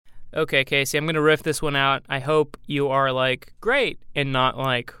Okay, Casey, I'm going to riff this one out. I hope you are like, great, and not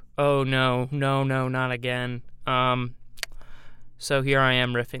like, oh, no, not again. So here I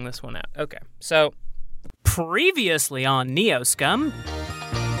am riffing this one out. Okay, so previously on Neoscum.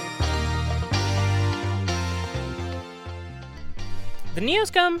 The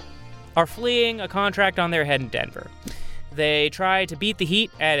Neoscum are fleeing a contract on their head in Denver. They try to beat the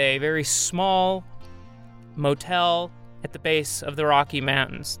heat at a very small motel at the base of the Rocky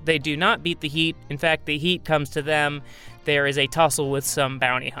Mountains. They do not beat the heat. In fact, the heat comes to them. There is a tussle with some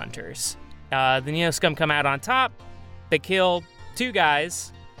bounty hunters. The Neoscum come out on top. They kill 2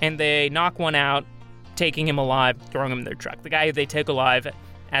 guys, and they knock one out, taking him alive, throwing him in their truck. The guy who they took alive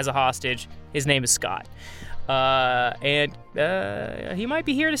as a hostage, his name is Scott. And he might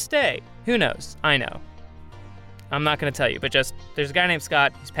be here to stay. Who knows? I know. I'm not going to tell you, but just there's a guy named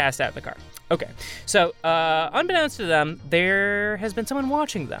Scott. He's passed out in the car. Okay, so unbeknownst to them, there has been someone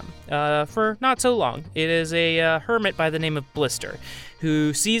watching them for not so long. It is a hermit by the name of Blister,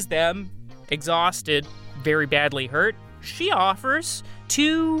 who sees them exhausted, very badly hurt. She offers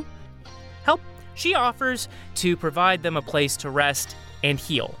to help. She offers to provide them a place to rest and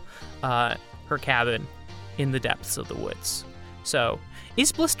heal, her cabin in the depths of the woods. So,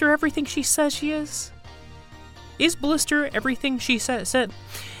 is Blister everything she says she is? Is Blister everything she said?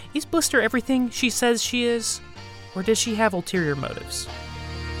 Is Blister everything she says she is? Or does she have ulterior motives?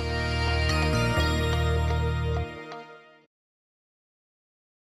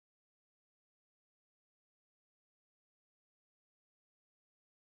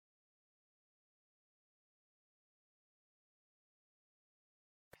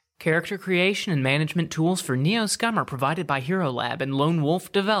 Character creation and management tools for Neoscum are provided by Hero Lab and Lone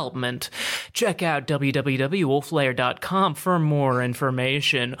Wolf Development. Check out www.wolflair.com for more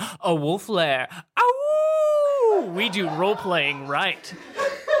information. A Wolf Lair. Ow! We do role-playing right.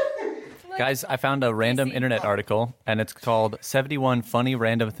 Guys, I found a random internet article, and it's called 71 Funny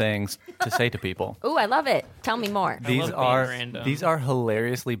Random Things to Say to People. Ooh, I love it. Tell me more. These are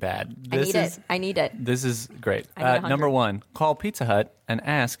hilariously bad. I need it. This is great. Number 1, call Pizza Hut and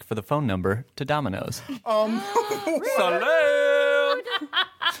ask for the phone number to Domino's. Salute!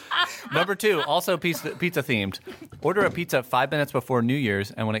 Number 2, also pizza themed. Order a pizza 5 minutes before New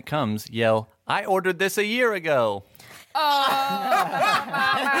Year's, and when it comes, yell, "I ordered this a year ago."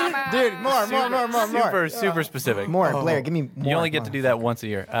 Dude, more. Super specific. More, Blair, give me more. You only get to do that once a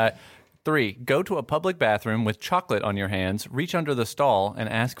year. 3, go to a public bathroom with chocolate on your hands, reach under the stall, and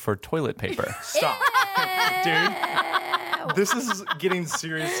ask for toilet paper. Stop. Dude, this is getting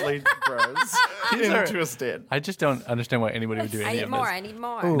seriously gross and twisted. I just don't understand why anybody would do any of this. I need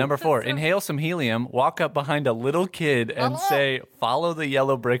more. Ooh. Number 4, inhale some helium, walk up behind a little kid, and say, "Follow the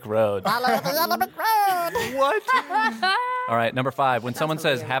yellow brick road." Follow the yellow brick road. What? All right, number 5, when someone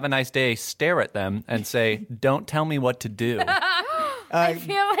says, "Have a nice day," stare at them and say, "Don't tell me what to do." I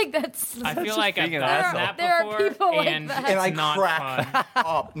feel like that's. I feel like I've done that there are before, people like and that. it's And I not crack fun.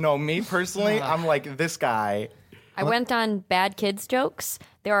 up. No, me personally, I'm like this guy. I went on Bad Kids jokes.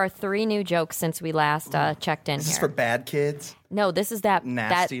 There are 3 new jokes since we last checked in Is here. this for bad kids? No, this is that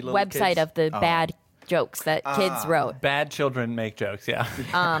Nasty little website kids? of the bad jokes that kids wrote. Bad children make jokes, yeah.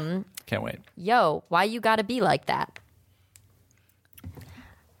 Can't wait. Yo, why you gotta be like that?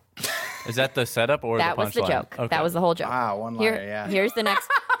 Is that the setup or That the punchline? was the joke. Okay. That was the whole joke. Ah, one-liner, yeah. Here's the next.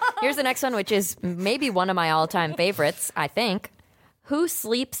 Here's the next one, which is maybe one of my all-time favorites. I think. Who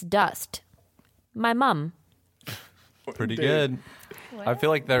sleeps dust? My mum. Pretty good. I feel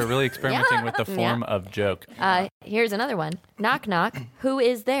like they're really experimenting with the form of joke. Here's another one. Knock knock. Who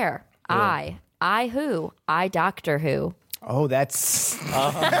is there? I. I who? I Doctor Who. Oh, that's...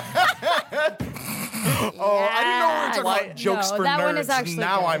 Oh, I didn't know we were talking about jokes No, for that nerds. one is actually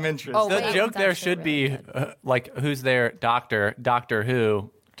now good. I'm interested. Oh, The wait. joke there That's should actually be like, who's there? Doctor Who,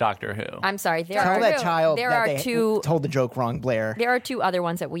 Doctor Who. I'm sorry. There Tell are that child there that are they two. told the joke wrong, Blair. There are 2 other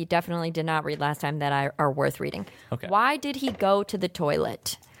ones that we definitely did not read last time that are worth reading. Okay. Why did he go to the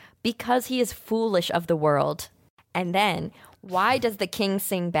toilet? Because he is foolish of the world. And then, why does the king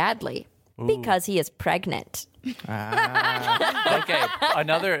sing badly? Because he is pregnant. Okay,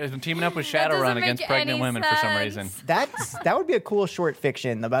 another teaming up with Shadowrun doesn't against make pregnant any women for some reason. That would be a cool short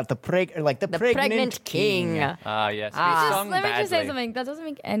fiction about the pregnant king. Yes, it's Just, sung let me just say badly. something. That doesn't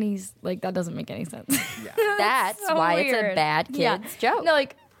make any sense. That's so why it's a weird. bad kid's Yeah. joke. No,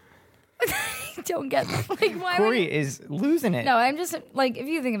 like I don't get that. Like why would Corey is losing it. No, I'm just like if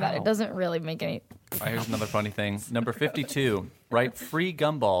you think about it, it doesn't really make any. Oh, here's another funny thing. Number 52. Write free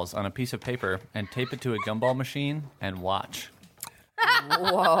gumballs on a piece of paper and tape it to a gumball machine and watch.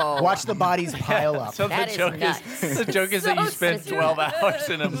 Whoa. Watch the bodies pile up. So That the is joke nuts. is the joke is that you spent 12 hours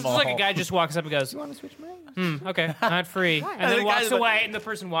in a It's mall. like a guy just walks up and goes, "You want to switch lanes?" Okay, not free, and And then the walks guy's like- away, and the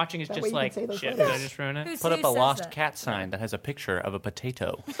person watching is way just you can like, say those "Shit, words. did I just ruin it?" Put up a says lost that? cat sign that has a picture of a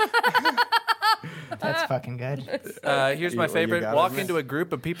potato. That's fucking good. Here's my You favorite. got it, Walk man. into a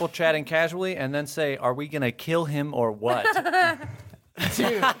group of people chatting casually and then say, "Are we going to kill him or what?"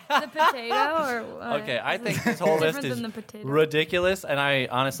 The potato or what? Okay, I think this whole list Different is than the potato. ridiculous, and I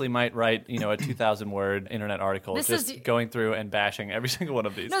honestly might write, a 2,000-word internet article This just is- going through and bashing every single one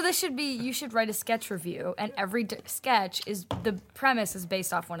of these. No, this should be. You should write a sketch review, and every sketch is the premise is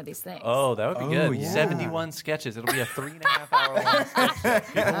based off one of these things. Oh, that would be good. yeah. 71 sketches. It'll be a 3.5 hour long sketch.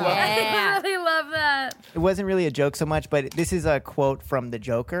 Yeah. I really love that. It wasn't really a joke so much, but this is a quote from the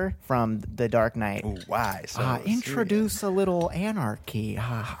Joker from The Dark Knight. Ooh, why? So Introduce a little anarchy,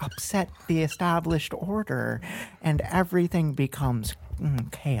 upset the established order, and everything becomes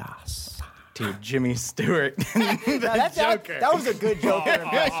chaos. Dude, Jimmy Stewart. That was a good Joker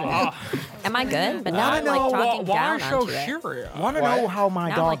impression. Am I good? But now I'm like talking down onto it. serious? Want to know how my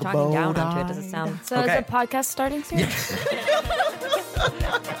Now I'm dog like Bo talking down onto it. died? Does it sound? So Okay. is the podcast starting soon?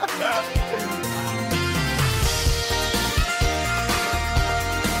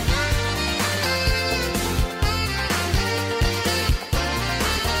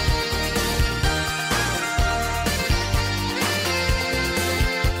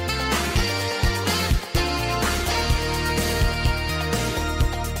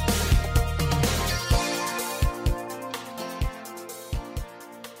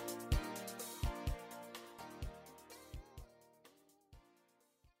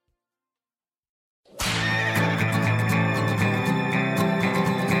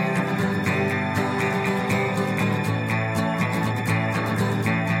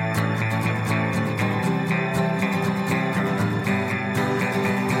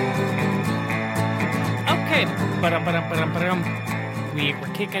 Okay,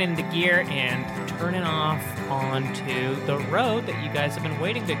 we're kicking into gear and turning off onto the road that you guys have been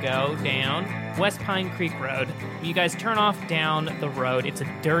waiting to go down, West Pine Creek Road. You guys turn off down the road. It's a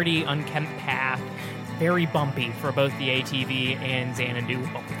dirty, unkempt path, very bumpy for both the ATV and Xanadu.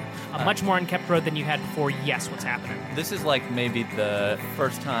 A much more unkept road than you had before. Yes, what's happening? This is like maybe the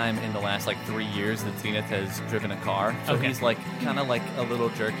first time in the last 3 years that Zenith has driven a car. So Okay. he's kind of like a little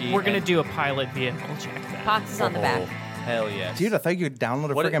jerky. We're gonna and- do a pilot vehicle check then. Pox is on the Oh, back. hell yes. Dude, I thought you could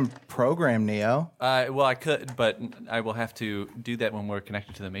download a What freaking program, Neo. Well, I could, but I will have to do that when we're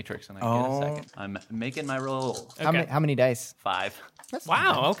connected to the Matrix in a second. I'm making my roll. Okay. How many dice? 5.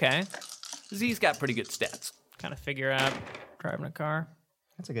 Wow. Okay. Z's got pretty good stats. Kind of figure out driving a car.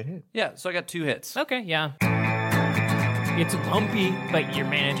 That's a good hit. Yeah, so I got 2 hits. Okay, yeah. It's bumpy, but you're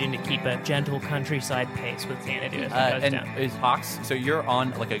managing to keep a gentle countryside pace with Xanadu as it goes And down. is Hawks, so you're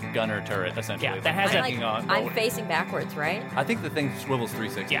on a gunner turret, essentially. Yeah, that has I'm, a- hanging on. I'm facing backwards, right? I think the thing swivels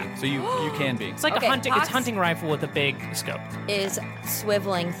 360. Yeah. So you can be. It's like Okay, a hunting. Hawks- It's hunting rifle with a big scope. Is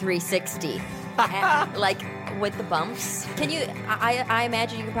swiveling 360. And, like with the bumps. Can you? I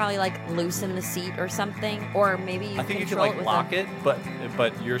imagine you could probably loosen the seat or something, or maybe you I think you can control it with lock a it,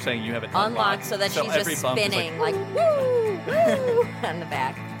 but you're saying you have it unlocked so that she's every just bump is spinning like woo woo on the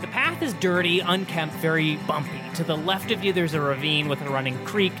back. The path is dirty, unkempt, very bumpy. To the left of you, there's a ravine with a running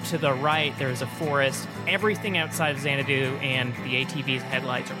creek. To the right, there's a forest. Everything outside of Xanadu and the ATV's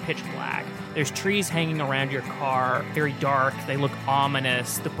headlights are pitch black. There's trees hanging around your car, very dark. They look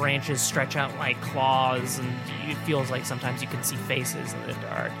ominous. The branches stretch out like claws, and it feels like sometimes you can see faces in the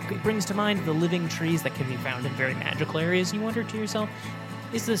dark. It brings to mind the living trees that can be found in very magical areas. And you wonder to yourself,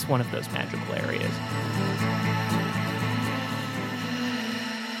 is this one of those magical areas?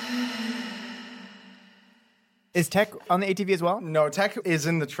 Is Tech on the ATV as well? No, Tech is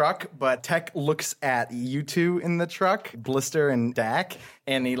in the truck, but Tech looks at you two in the truck, Blister and Dak,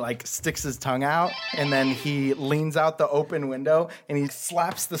 and he sticks his tongue out, and then he leans out the open window and he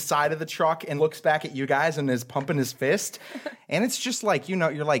slaps the side of the truck and looks back at you guys and is pumping his fist. And it's just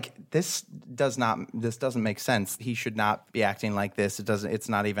you're like, this doesn't make sense. He should not be acting like this. It's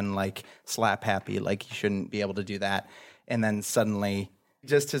not even slap happy. He shouldn't be able to do that. And then suddenly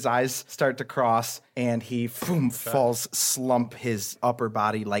just his eyes start to cross, and he falls slump, his upper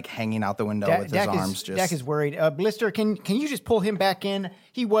body hanging out the window with his arms. Dak is worried. Blister, can you just pull him back in?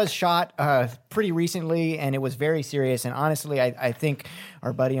 He was shot pretty recently, and it was very serious. And honestly, I think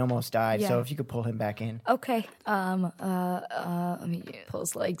our buddy almost died. Yeah. So if you could pull him back in. Okay. Let me pull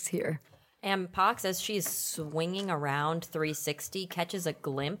his legs here. And Pox, as she's swinging around 360, catches a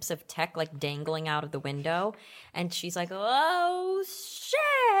glimpse of Tech like dangling out of the window. And she's like, oh,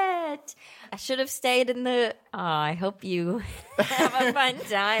 shit. I should have stayed in the... Oh, I hope you have a fun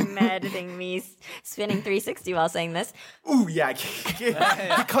time editing me spinning 360 while saying this. Ooh, yeah.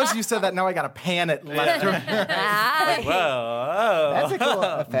 Because you said that, now I got to pan it left. That's a cool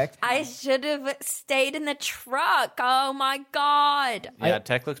effect. I should have stayed in the truck. Oh, my God. Yeah,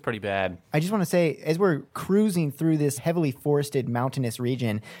 Tech looks pretty bad. I just want to say, as we're cruising through this heavily forested mountainous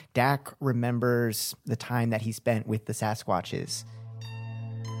region, Dak remembers the time that he spent with the Sasquatches.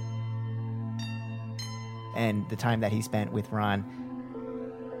 And the time that he spent with Ron.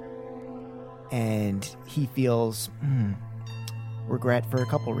 And he feels regret for a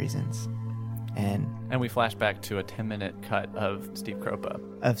couple reasons. And we flash back to a 10-minute cut of Steve Kropa.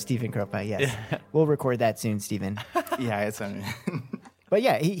 Of Stephen Kropa, yes. We'll record that soon, Stephen. Yeah, it's... But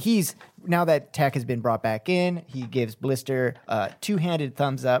yeah, he's now that Tech has been brought back in, he gives Blister a two-handed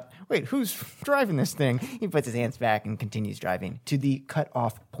thumbs up. Wait, who's driving this thing? He puts his hands back and continues driving to the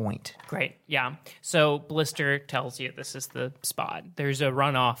cut-off point. Great, yeah. So Blister tells you this is the spot. There's a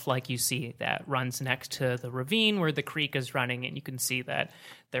runoff like you see that runs next to the ravine where the creek is running, and you can see that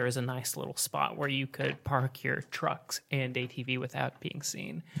there is a nice little spot where you could park your trucks and ATV without being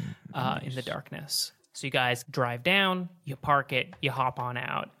seen in the darkness. So you guys drive down, you park it, you hop on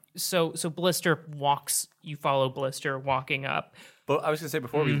out. So Blister walks, you follow Blister walking up. But I was going to say,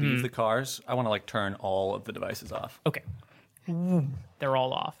 before we leave the cars, I want to turn all of the devices off. Okay. They're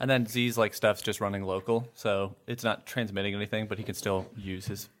all off. And then Z's stuff's just running local, so it's not transmitting anything, but he can still use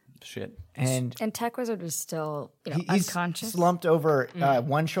his shit. And Tech Wizard is still, he's unconscious. slumped over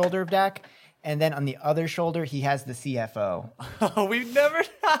one shoulder of Dak, and then on the other shoulder, he has the CFO. Oh, we've never...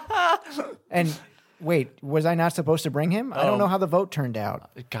 And... Wait, was I not supposed to bring him? I don't know how the vote turned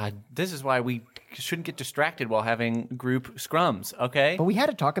out. God, this is why we shouldn't get distracted while having group scrums, okay? But we had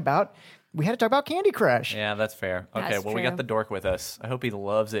to talk about Candy Crush. Yeah, that's fair. Okay, That's well, we got true. the dork with us. I hope he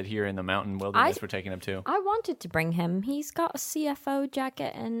loves it here in the mountain wilderness we're taking him to. I wanted to bring him. He's got a CFO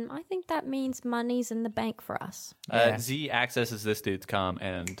jacket, and I think that means money's in the bank for us. Z accesses this dude's comm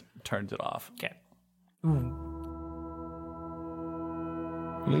and turns it off. Okay.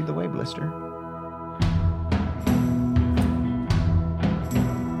 Lead the way, Blister.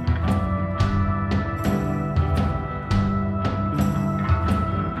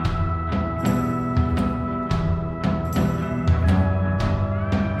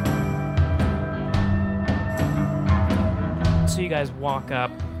 So you guys walk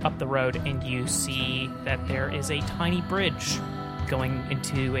up the road and you see that there is a tiny bridge going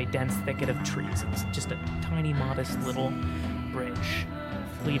into a dense thicket of trees. It's just a tiny, modest little bridge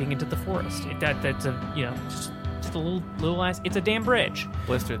leading into the forest. That's a just a little ice. It's a damn bridge.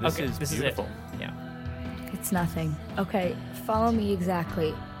 Blister, this is beautiful. Yeah. It's nothing. Okay, follow me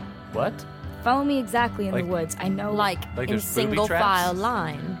exactly. What? Follow me exactly in Like- the woods. I know Like in there's booby single traps? file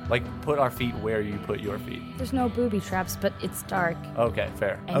line. Put our feet where you put your feet. there's no booby traps, but it's dark. Okay,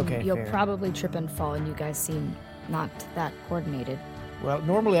 fair. And Okay, you'll fair. probably trip and fall, and you guys seem not that coordinated. Well,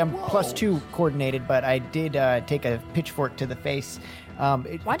 normally I'm +2 coordinated, but I did take a pitchfork to the face.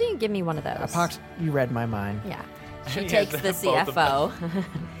 Why didn't you give me one of those? Pox, you read my mind. Yeah. She He takes has the both of them. CFO.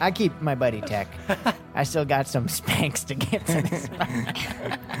 I keep my buddy Tech. I still got some spanks to get to this.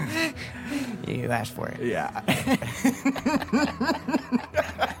 You asked for it. Yeah.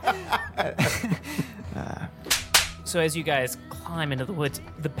 So as you guys climb into the woods,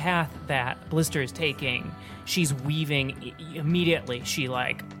 the path that Blister is taking, she's weaving immediately.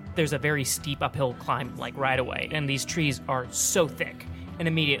 There's a very steep uphill climb right away, and these trees are so thick, and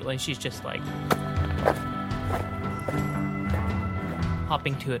immediately she's just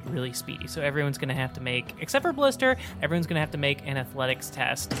hopping to it really speedy. So everyone's going to have to make, except for Blister, everyone's going to have to make an athletics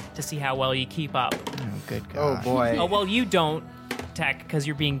test to see how well you keep up. Oh, good Oh, God. boy. Oh, well, you don't, Tech, because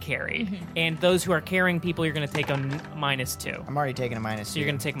you're being carried. And those who are carrying people, you're going to take a -2. I'm already taking a -2. So you're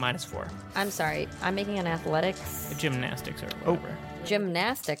going to take -4. I'm sorry. I'm making an athletics. Gymnastics or whatever.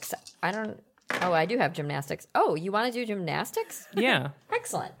 Gymnastics. I don't. Oh, I do have gymnastics. Oh, you want to do gymnastics? Yeah.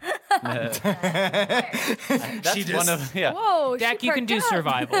 Excellent. That's one of Whoa, Dak, you can do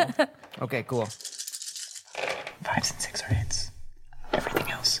survival. Okay, cool. 5s and 6 are hits.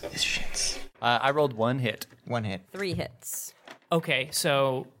 Everything else is shits. I rolled 1 hit. 1 hit. 3 hits. Okay,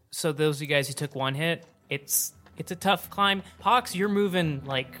 so those of you guys who took 1 hit, it's a tough climb. Pox, you're moving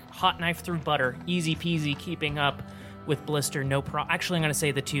like hot knife through butter, easy peasy, keeping up with Blister. No problem. Actually, I'm gonna say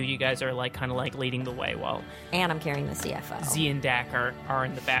the two you guys are kind of leading the way while And I'm carrying the CFO. Z and Dak are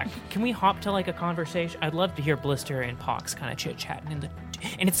in the back. Can we hop to a conversation? I'd love to hear Blister and Pox kind of chit chatting in the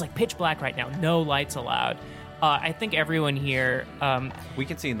and it's like pitch black right now. No lights allowed. I think everyone here We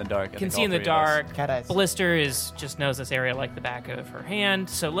can see in the dark. can see in the dark. Cat eyes. Blister just knows this area like the back of her hand.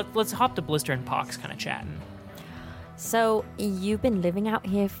 So let's hop to Blister and Pox kind of chatting. So you've been living out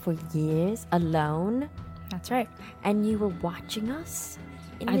here for years alone, That's right. and you were watching us?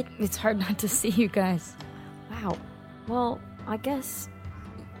 In It's hard not to see you guys. Wow. Well, I guess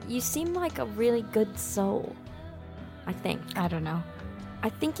you seem like a really good soul. I think. I don't know. I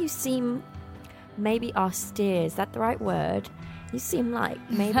think you seem maybe austere. Is that the right word? You seem like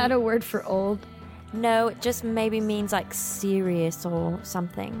Is maybe. that a word for old? No, it just maybe means like serious or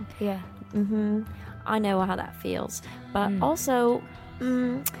something. Yeah. I know how that feels. But also,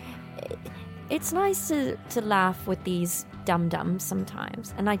 it's nice to laugh with these dum-dums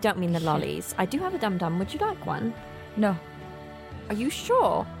sometimes. And I don't mean the lollies. I do have a dum-dum. Would you like one? No. Are you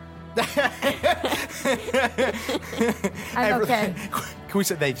sure? I'm okay. Can we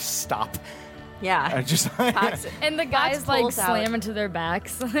say they stop? Yeah. Just Pox, And the guys like pulls out- slam into their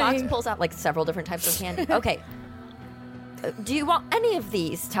backs. Fox pulls out like several different types of candy. Okay. Do you want any of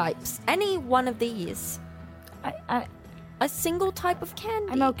these types? Any one of these? I A single type of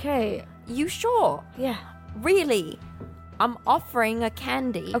candy? I'm okay. You sure? Yeah. Really? I'm offering a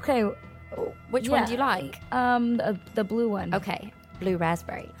candy. Okay. Which one do you like? The blue one. Okay. Blue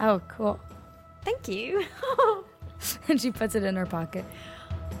raspberry. Oh, cool. Thank you. And she puts it in her pocket.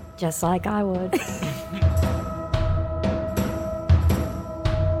 Just like I would.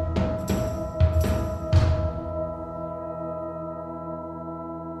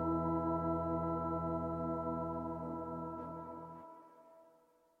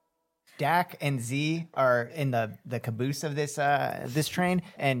 Dak and Z are in the caboose of this train,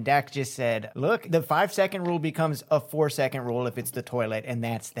 and Dak just said, "Look, the 5-second rule becomes a 4-second rule if it's the toilet, and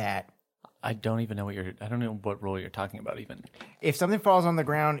that's that. I don't even know I don't know what rule you're talking about even. If something falls on the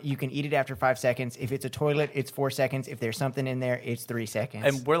ground, you can eat it after 5 seconds. If it's a toilet, it's 4 seconds. If there's something in there, it's 3 seconds."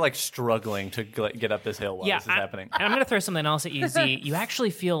 And we're like struggling to get up this hill while this is happening. And I'm going to throw something else at you, Z. You actually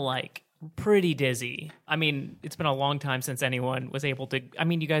feel like pretty dizzy. I mean, it's been a long time since anyone was able to. I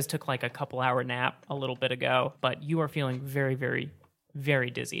mean, you guys took like a couple-hour nap a little bit ago, but you are feeling very, very,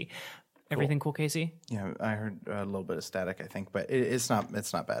 very dizzy. Everything cool, Casey? Yeah, I heard a little bit of static, I think, but it's not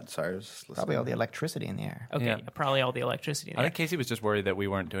bad. Sorry, I was just listening. Probably all the electricity in the air. Okay, Yeah. probably all the electricity. In I there. think Casey was just worried that we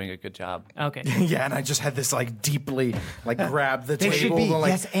weren't doing a good job. Okay. Yeah, and I just had this like deeply like grabbed the They should table be, and like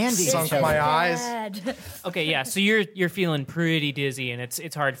yes, Andy. sunk It's my eyes. Bad. Okay, yeah. So you're feeling pretty dizzy, and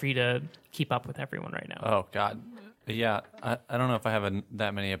it's hard for you to keep up with everyone right now. Oh God. Yeah, I don't know if I have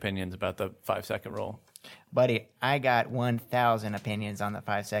that many opinions about the 5-second rule. Buddy, I got 1,000 opinions on the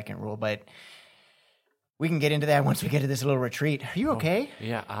 5-second rule, but we can get into that once we get to this little retreat. Are you okay?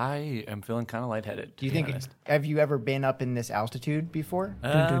 Yeah, I am feeling kind of lightheaded. Do you think? Have you ever been up in this altitude before?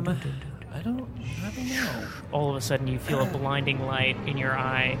 I don't know. All of a sudden, you feel a blinding light in your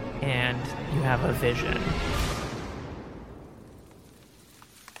eye, and you have a vision.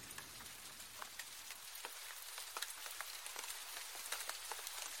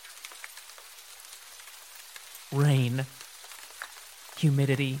 Rain,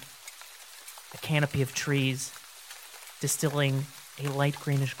 humidity, a canopy of trees, distilling a light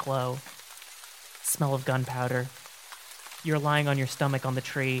greenish glow, smell of gunpowder. You're lying on your stomach on the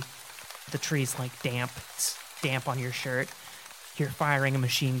tree. The tree's like damp. It's damp on your shirt. You're firing a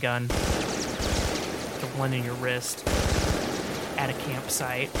machine gun, the one in your wrist, at a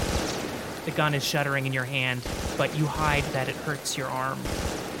campsite. The gun is shuddering in your hand, but you hide that it hurts your arm.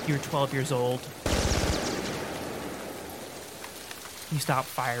 You're 12 years old. You stop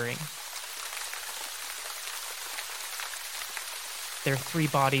firing. There are 3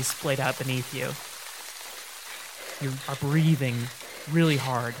 bodies splayed out beneath you. You are breathing really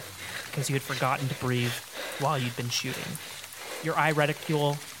hard because you had forgotten to breathe while you'd been shooting. Your eye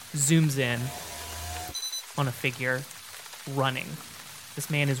reticule zooms in on a figure running. This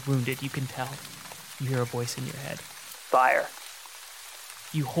man is wounded, you can tell. You hear a voice in your head. Fire.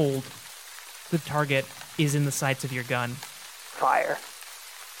 You hold. The target is in the sights of your gun. Fire.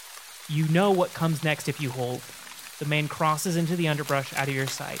 You know what comes next if you hold. The man crosses into the underbrush out of your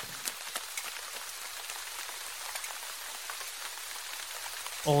sight.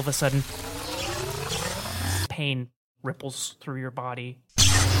 All of a sudden, pain ripples through your body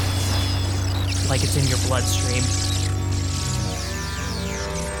like it's in your bloodstream.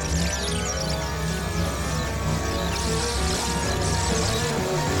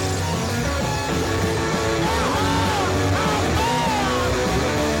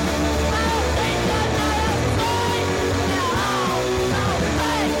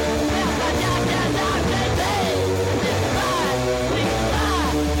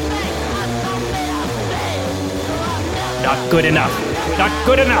 Not good enough. Not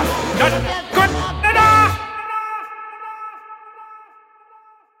good enough. Not good enough!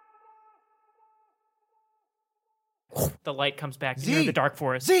 The light comes back near the dark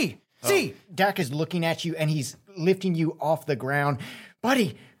forest. Z! Dak is looking at you and he's lifting you off the ground.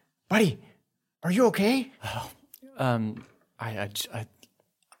 Buddy, are you okay? I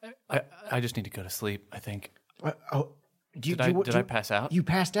just need to go to sleep, I think. Did I pass out? You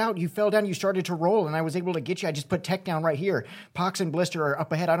passed out. You fell down. You started to roll, and I was able to get you. I just put Tech down right here. Pox and Blister are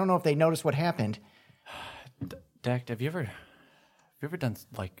up ahead. I don't know if they noticed what happened. Dak, have you ever done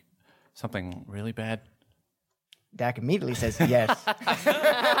like something really bad? Dak immediately says yes.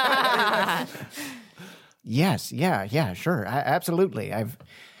 Yes, yeah, sure, absolutely. I've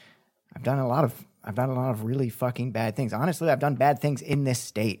done a lot of really fucking bad things. Honestly, I've done bad things in this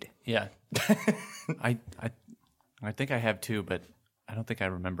state. Yeah, I think I have too, but I don't think I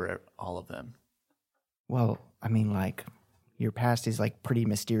remember all of them. Well, I mean, like, your past is like pretty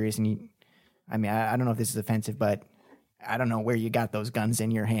mysterious, and I don't know if this is offensive, but I don't know where you got those guns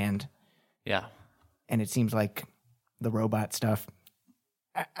in your hand. Yeah, and it seems like the robot stuff.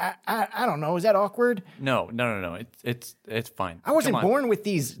 I don't know. Is that awkward? No. It's fine. I wasn't born with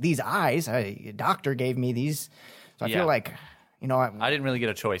these eyes. A doctor gave me these, so I feel like, I didn't really get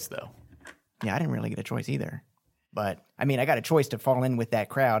a choice though. Yeah, I didn't really get a choice either. But I mean, I got a choice to fall in with that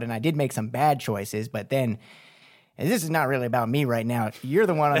crowd, and I did make some bad choices. But then, and this is not really about me right now. You're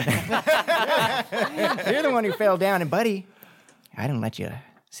the one. You're the one who fell down, and buddy, I didn't let you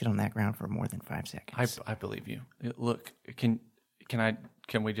sit on that ground for more than 5 seconds. I believe you. Look, can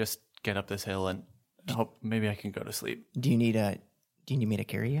we just get up this hill and hope maybe I can go to sleep? Do you need me to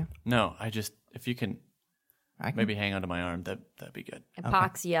carry you? No, if you can maybe hang onto my arm, that'd be good. And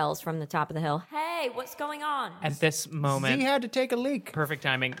Pox yells from the top of the hill, "Hey, what's going on?" At this moment, Z had to take a leak. Perfect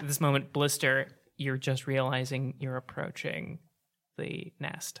timing. At this moment, Blister, you're just realizing you're approaching the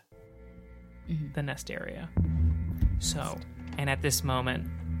nest, the nest area. So, and at this moment,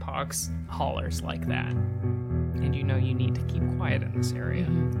 Pox hollers like that, and you know you need to keep quiet in this area.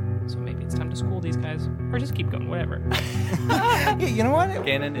 So maybe it's time to school these guys, or just keep going, whatever. Yeah, you know what?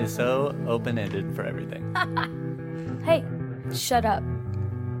 Ganon is so open-ended for everything. Hey, shut up.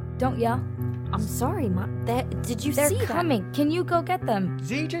 Don't yell. I'm sorry, Mom. Did you They're see coming. that? Can you go get them?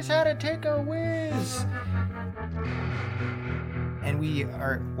 Z just had to take a whiz. And we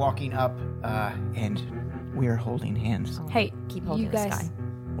are walking up, and we are holding hands. Hey, Keep holding you the guys. sky.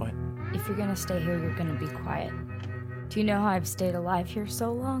 What? If you're gonna stay here, you're gonna be quiet. Do you know how I've stayed alive here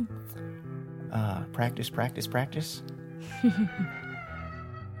so long? Practice.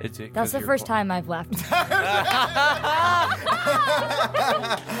 That's the first time I've laughed.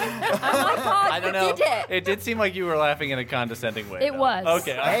 I don't know. It did seem like you were laughing in a condescending way. It was.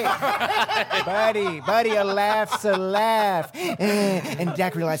 Okay. Hey, buddy, a laugh's a laugh. And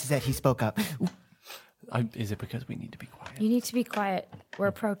Jack realizes that he spoke up. Is it because we need to be quiet? You need to be quiet. We're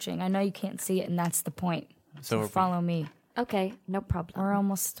approaching. I know you can't see it, and that's the point. So follow me. Okay, no problem. We're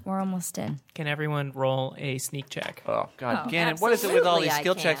almost in. Can everyone roll a sneak check? Oh, God. Ganon, what is it with all these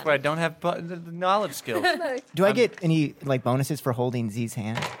skill Absolutely, I checks can. where I don't have the knowledge skills? Do I get any bonuses for holding Z's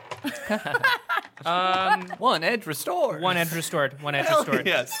hand? One edge restored. One edge restored.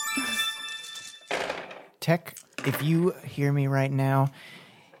 Yes. Tech, if you hear me right now,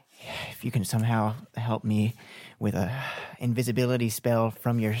 if you can somehow help me with a invisibility spell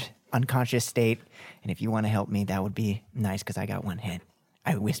from your unconscious state, and if you want to help me, that would be nice because I got one hit.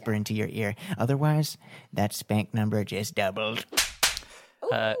 I whisper into your ear. Otherwise, that spank number just doubled.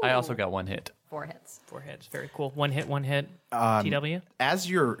 I also got one hit. 4 hits. 4 hits. Very cool. One hit. TW? As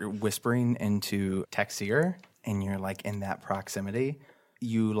you're whispering into Tech's ear and you're like in that proximity,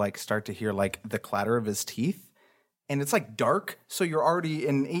 you like start to hear like the clatter of his teeth. And it's like dark, so you're already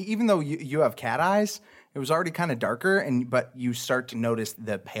in. Even though you have cat eyes, it was already kind of darker. But you start to notice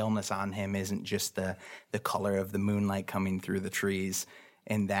the paleness on him isn't just the color of the moonlight coming through the trees,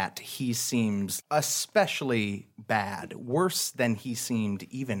 and that he seems especially bad, worse than he seemed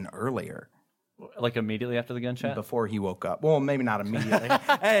even earlier. Like immediately after the gunshot? Before he woke up. Well, maybe not immediately.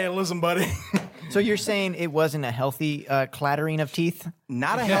 Hey, listen, buddy. So you're saying it wasn't a healthy clattering of teeth?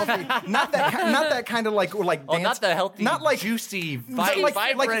 Not a healthy, not that kind of like dance, not the healthy, not like juicy, vibrant.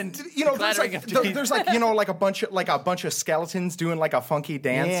 clattering of teeth. There's like a bunch of skeletons doing like a funky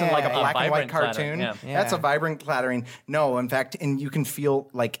dance in like a black and white cartoon. Yeah. That's a vibrant clattering. No, in fact, and you can feel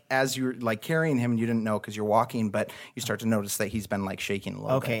like as you're like carrying him, you didn't know because you're walking, but you start to notice that he's been like shaking a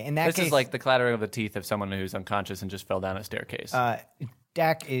little bit. Okay, in that This case, is like the clattering of the teeth of someone who's unconscious and just fell down a staircase.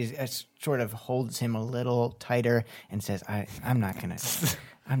 Dak is sort of holds him a little tighter and says, "I'm not gonna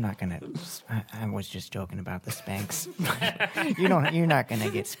I'm not gonna. I was just joking about the spanks. You're not gonna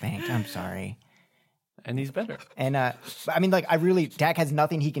get spanked. I'm sorry. And he's better. And I mean, Dak has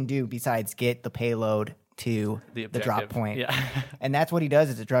nothing he can do besides get the payload to the drop point. Yeah. And that's what he does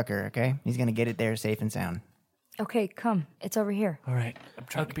as a trucker. Okay, he's gonna get it there safe and sound. Okay, come. It's over here. All right. I'm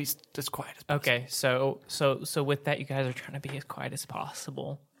trying to be as quiet as possible. Okay, so with that, you guys are trying to be as quiet as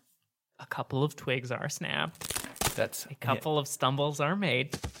possible. A couple of twigs are snapped. That's A couple of stumbles are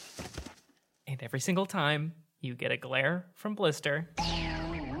made. And every single time, you get a glare from Blister.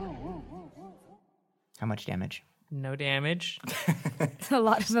 How much damage? No damage. It's a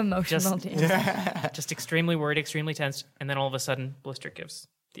lot of emotional damage. Just extremely worried, extremely tense. And then all of a sudden, Blister gives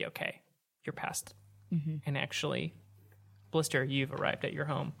the okay. You're past. And actually, Blister, you've arrived at your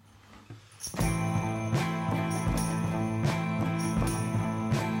home.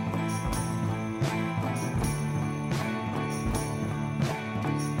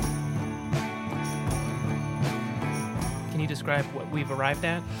 Can you describe what we've arrived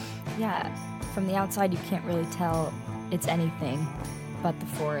at? Yeah, from the outside you can't really tell it's anything but the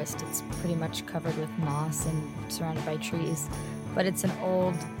forest. It's pretty much covered with moss and surrounded by trees. But it's an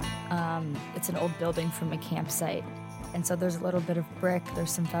old building from a campsite. And so there's a little bit of brick,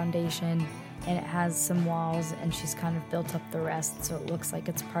 there's some foundation, and it has some walls, and she's kind of built up the rest, so it looks like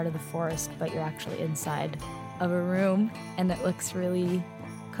it's part of the forest, but you're actually inside of a room, and it looks really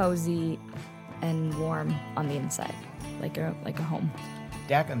cozy and warm on the inside, like a home.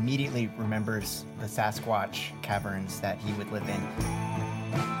 Dak immediately remembers the Sasquatch caverns that he would live in.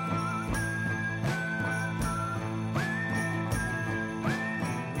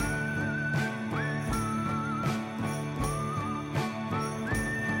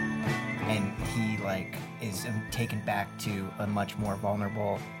 And he is taken back to a much more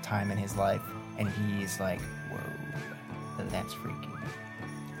vulnerable time in his life, and he's like, "Whoa, that's freaky."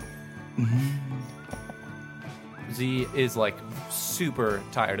 Z is super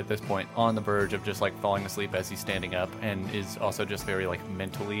tired at this point, on the verge of just falling asleep as he's standing up, and is also just very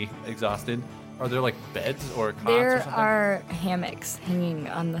mentally exhausted. Are there beds or cots or There something? are hammocks hanging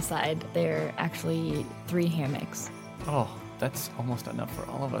on the side. There are actually 3 hammocks. Oh, that's almost enough for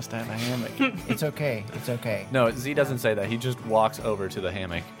all of us to have a hammock. It's okay. It's okay. No, Z doesn't say that. He just walks over to the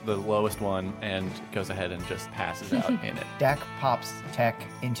hammock, the lowest one, and goes ahead and just passes out in it. Dak pops Tech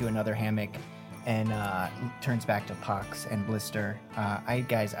into another hammock and turns back to Pox and Blister. I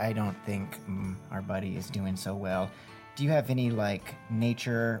don't think our buddy is doing so well. Do you have any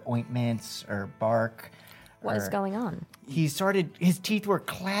nature ointments or bark? What is going on? His teeth were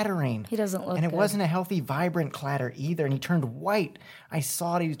clattering. He doesn't look And it good. wasn't a healthy, vibrant clatter either, and he turned white. I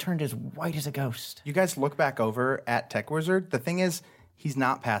saw it, he turned as white as a ghost. You guys look back over at Tech Wizard. The thing is, he's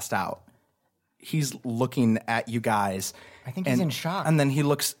not passed out. He's looking at you guys. I think he's in shock. And then he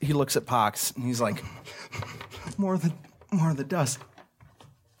looks at Pox and he's like, more of the dust.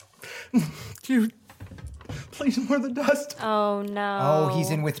 Dude, please, more of the dust. Oh no. Oh,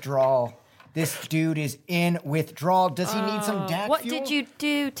 he's in withdrawal. This dude is in withdrawal. Does he need some Dak What fuel? did you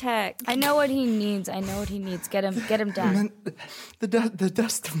do, Tech? I know what he needs. Get him down. And the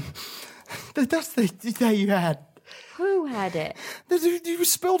dust that you had. Who had it? You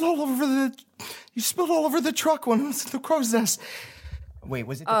spilled all over the truck when it was the crow's nest. Wait,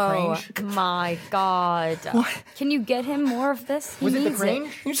 was it the Oh Crange? my God. Can you get him more of this? He Was it the needs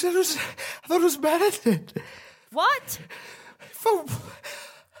Crange? You said I thought it was bad. What?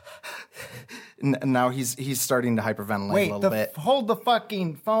 And now he's starting to hyperventilate Wait, a little bit. hold the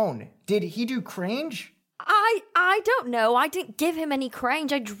fucking phone. Did he do Crange? I don't know. I didn't give him any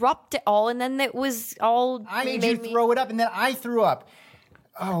crange. I dropped it all, and then it was all. I made you throw it up, and then I threw up.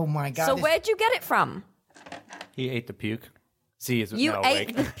 Oh my God. So this- where'd you get it from? He ate the puke. Z is You now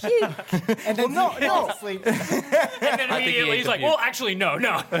ate awake. the puke. And then no. Sleep. And then immediately he's like, well, actually, no.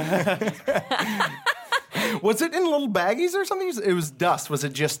 Was it in little baggies or something? It was dust. Was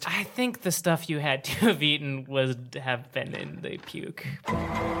it just? I think the stuff you had to have eaten have been in the puke.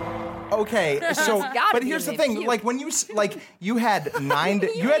 Okay, so gotta but be here's in the the thing: puke. when you had 9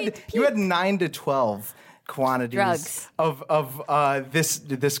 to, you had 9 to 12 quantities Drugs. of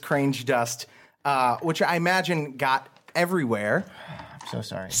this Crange dust, which I imagine got everywhere. So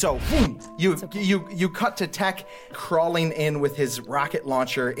sorry. So boom, you cut to Tech crawling in with his rocket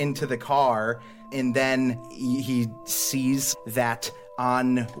launcher into the car, and then he sees that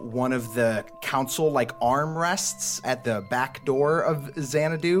on one of the council armrests at the back door of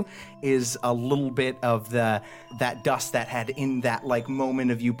Xanadu is a little bit of that dust that had in that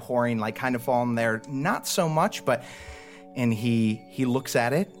moment of you pouring kind of fallen there. Not so much, but and he looks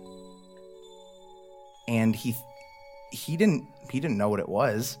at it and he he didn't know what it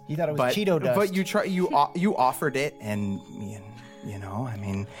was. He thought it was Cheeto dust. But you offered it, and you know, I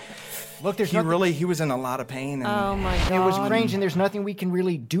mean, Look, there's he was in a lot of pain. And Oh my god. It was strange, and there's nothing we can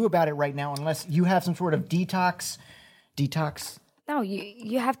really do about it right now unless you have some sort of detox. No,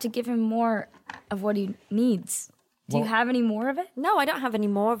 you have to give him more of what he needs. Do you have any more of it? No, I don't have any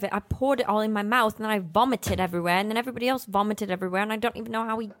more of it. I poured it all in my mouth, and then I vomited everywhere, and then everybody else vomited everywhere, and I don't even know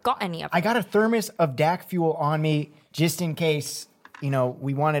how we got any of it. I got a thermos of DAC fuel on me just in case,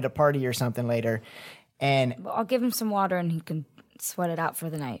 we wanted a party or something later. And Well, I'll give him some water and he can sweat it out for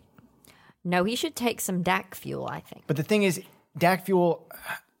the night. No, he should take some DAC fuel, I think. but the thing is, DAC fuel,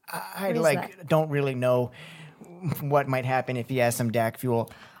 I What is that? don't really know what might happen if he has some DAC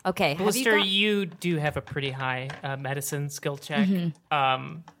fuel. Okay, have you Blister, got... you do have a pretty high medicine skill check.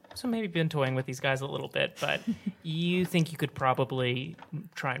 So maybe been toying with these guys a little bit, but you think you could probably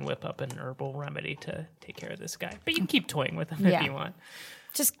try and whip up an herbal remedy to take care of this guy. But you can keep toying with him if Yeah. you want.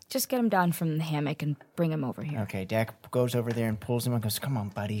 Just get him down from the hammock and bring him over here. Okay, Dak goes over there and pulls him and goes, "Come on,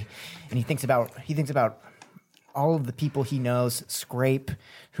 buddy." And he thinks about all of the people he knows, Scrape,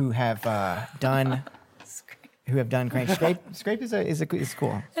 who have done Crane. Scrape is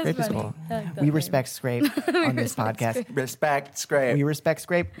cool. Scrape is funny. cool. I like that We name. respect Scrape on this podcast. respect, Scrape. We respect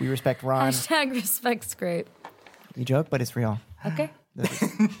Scrape. We respect Ron. Hashtag respect Scrape. You joke, but it's real. Okay.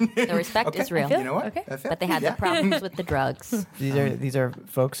 The respect is real. You know what? Okay. That's it. But they had Yeah. the problems with the drugs. These are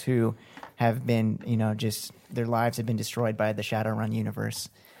folks who have been, just their lives have been destroyed by the Shadowrun universe.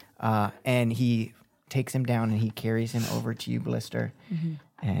 And he takes him down and he carries him over to you, Blister.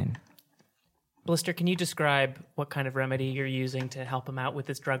 And Blister, can you describe what kind of remedy you're using to help him out with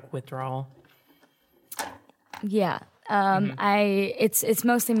his drug withdrawal? Yeah. It's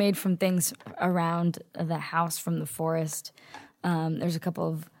mostly made from things around the house from the forest. There's a couple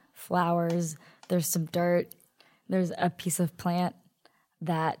of flowers. There's some dirt. There's a piece of plant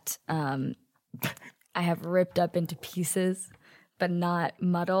that I have ripped up into pieces, but not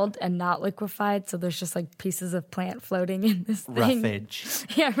muddled and not liquefied. So there's just like pieces of plant floating in this thing. Roughage.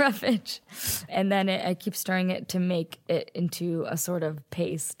 Yeah, roughage. And then I keep stirring it to make it into a sort of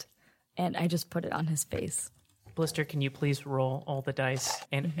paste. And I just put it on his face. Blister, can you please roll all the dice?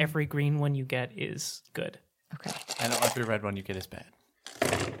 And every green one you get is good. Okay. And every red one you get is bad.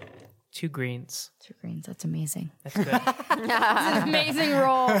 2 greens. 2 greens. That's amazing. That's good. Amazing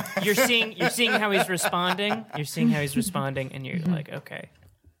roll. You're seeing how he's responding. You're seeing how he's responding, and you're like, okay,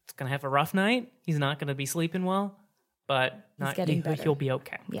 it's gonna have a rough night. He's not gonna be sleeping well, but getting better. he'll be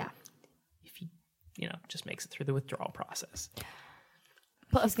okay Yeah. if he, just makes it through the withdrawal process.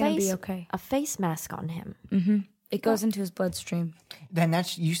 Put He's gonna be okay. a face mask on him. It goes into his bloodstream. then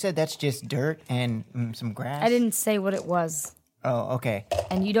you said that's just dirt and some grass? I didn't say what it was, Oh, okay.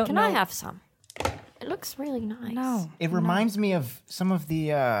 and you don't Can know. I have some? It looks really nice. No. It reminds me of some of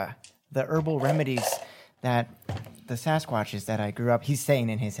the herbal remedies that the Sasquatches that I grew up. He's saying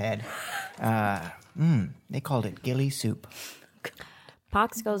in his head, they called it ghillie soup.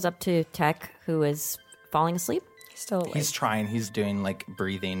 Pox goes up to Tech, who is falling asleep. Still awake. He's trying. He's doing like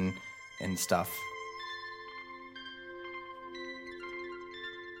breathing and stuff.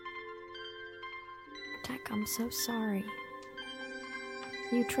 Tech, I'm so sorry.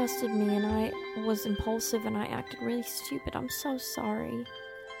 You trusted me and I was impulsive and I acted really stupid. I'm so sorry.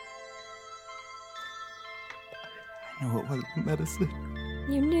 I knew it wasn't medicine.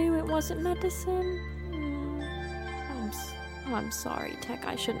 You knew it wasn't medicine? I'm sorry, Tech.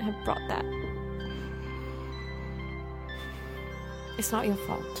 I shouldn't have brought that. It's not your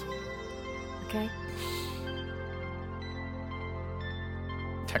fault. Okay?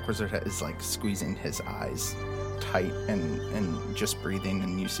 Tech Wizard is like squeezing his eyes tight and just breathing,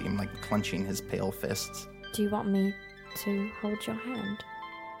 and you see him like clenching his pale fists. Do you want me to hold your hand?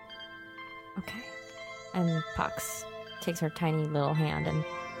 Okay. And Pox takes her tiny little hand and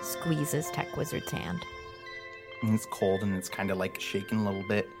squeezes Tech Wizard's hand. And it's cold and it's kind of like shaking a little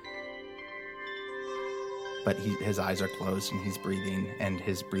bit. But his eyes are closed and he's breathing, and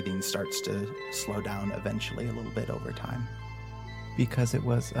his breathing starts to slow down eventually a little bit over time. Because it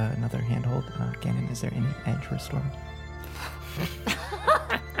was another handhold. Gannon, is there any edge restored?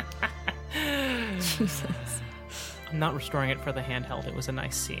 Jesus. I'm not restoring it for the handheld. It was a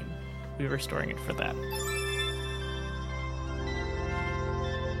nice scene. We were restoring it for that.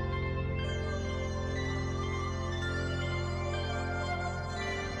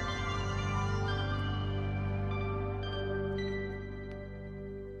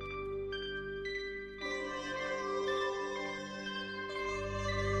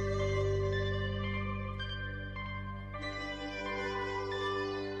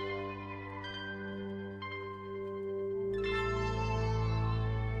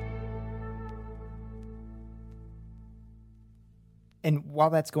 And while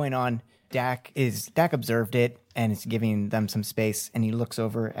that's going on, Dak observed it and is giving them some space. And he looks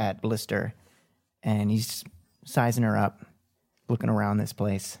over at Blister, and he's sizing her up, looking around this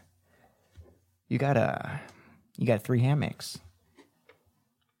place. You got 3 hammocks.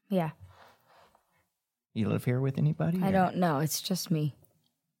 Yeah. You live here with anybody? I or- don't know. It's just me.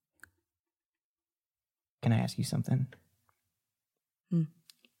 Can I ask you something?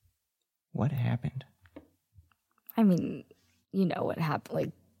 What happened? I mean, you know what happened.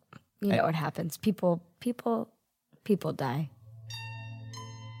 Like, you know what happens. People die.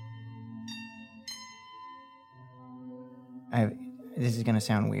 This is going to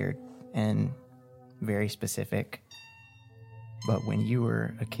sound weird and very specific, but when you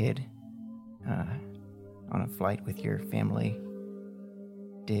were a kid on a flight with your family,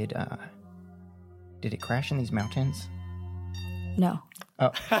 did it crash in these mountains? No.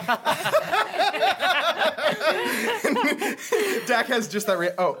 Dak has just that.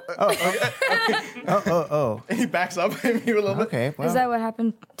 And he backs up maybe a little bit. Okay, well, Is that what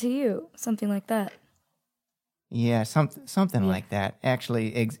happened to you? Something like that? yeah, something like that.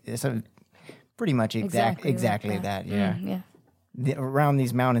 Actually, it's pretty much exactly like that. Yeah, Yeah. Around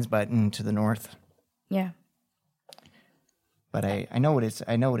these mountains, but to the north. Yeah. But I know what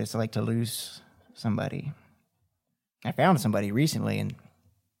it's like to lose somebody. I found somebody recently, and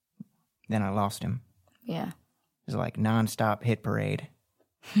then I lost him. Yeah. It was like nonstop hit parade.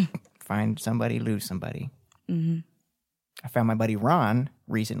 Find somebody, lose somebody. Mm-hmm. I found my buddy Ron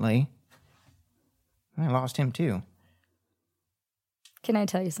recently. I lost him too. Can I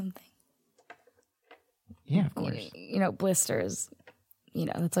tell you something? Yeah, of course. You know, blisters,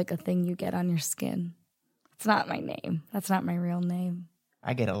 that's like a thing you get on your skin. It's not my name. That's not my real name.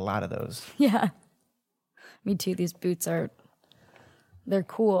 I get a lot of those. Yeah. Me too. These boots they're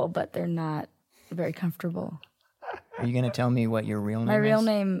cool, but they're not very comfortable. Are you going to tell me what your real name is? My real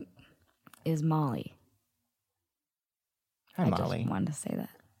name is Molly. Hi, I Molly. just wanted to say that.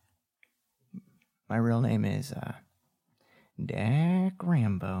 My real name is Dak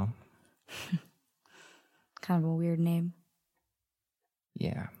Rambo. Kind of a weird name.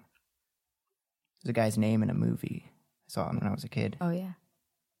 Yeah. There's a guy's name in a movie. I saw him when I was a kid. Oh, yeah.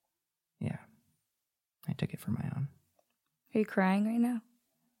 Yeah. I took it for my own. Are you crying right now?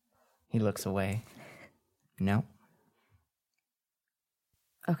 He looks away. No.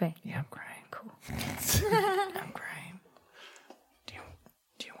 Okay. Yeah, I'm crying. Cool. I'm crying. Do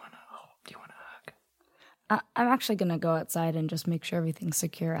you want a hug? I'm actually going to go outside and just make sure everything's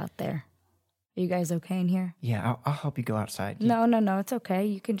secure out there. Are you guys okay in here? Yeah, I'll help you go outside. No, it's okay.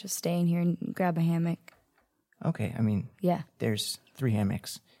 You can just stay in here and grab a hammock. Okay, I mean, Yeah. there's 3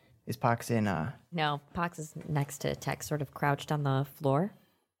 hammocks. Is Pox in, No, Pox is next to Tech, sort of crouched on the floor.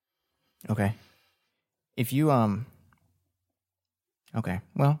 Okay. If you, okay,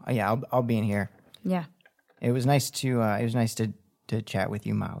 well, yeah, I'll be in here. Yeah. It was nice to chat with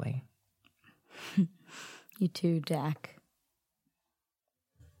you, Molly. You too, Dak.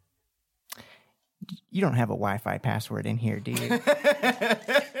 You don't have a Wi-Fi password in here, do you?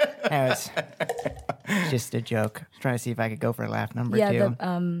 That was just a joke. Trying to see if I could go for a laugh number Yeah, two.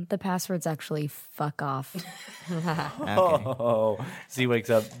 the password's actually fuck off. Okay. Oh, Z wakes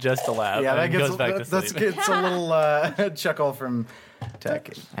up just to laugh. Yeah, that and gets goes back to sleep. gets a little chuckle from Tech.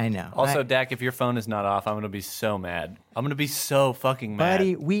 I know. Also, Dak, if your phone is not off, I'm going to be so mad. I'm going to be so fucking mad.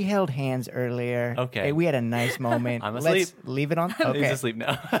 Buddy, we held hands earlier. Okay. Hey, we had a nice moment. I'm Let's asleep. leave it on. He's Okay. asleep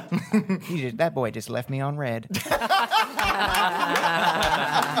now. That boy just left me on red.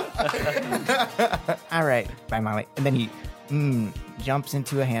 All right. Bye, Molly. And then he jumps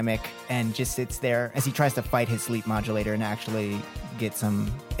into a hammock and just sits there as he tries to fight his sleep modulator and actually get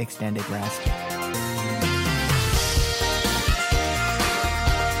some extended rest.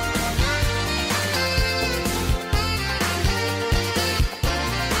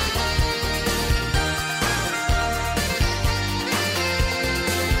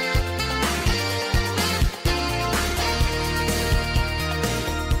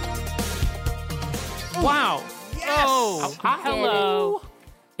 Wow. Yes. Oh, hello.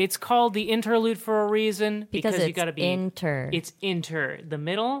 It's called the interlude for a reason Because you it's got to be inter. It's inter the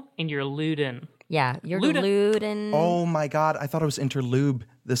middle, and you're ludin. Yeah, you're Luda. Luden. Oh my god, I thought it was interlube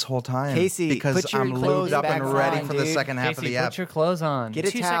this whole time. Casey, because put your I'm clothes lubed up back and ready on, for the dude. second half of Casey, the app. put your clothes on. Get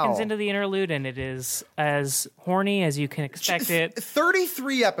a 2 towel. seconds into the interlude, and it is as horny as you can expect it.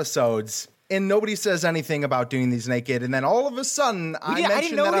 33 episodes and nobody says anything about doing these naked. And then all of a sudden, I didn't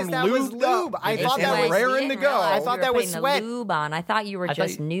mentioned that I'm notice that was lubed up. lube. I and thought that was- raring to go. I thought that was sweat. Lube on. I thought you were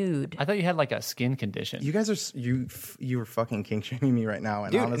just nude. I thought you had like a skin condition. You guys are you were fucking kink shaming me right now,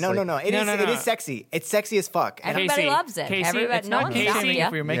 and Dude, honestly, no. It is sexy. It's sexy as fuck. And Everybody Casey, loves it. Casey, Everybody, it's no not one Casey stopped If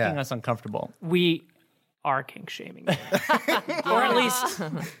you. you're making Yeah. us uncomfortable. We are kink shaming, or at least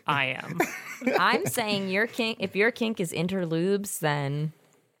I am. I'm saying your kink. If your kink is interlubes, then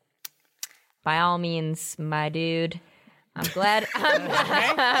by all means, my dude. I'm glad. I'm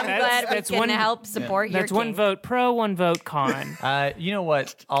glad we can help support your That's one kink. vote pro, one vote con. You know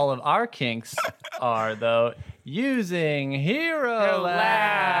what all of our kinks are, though? Using Hero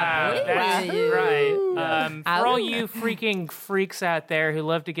Lab. That's right. For all Ow. you freaking freaks out there who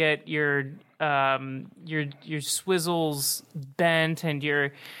love to get your swizzles bent and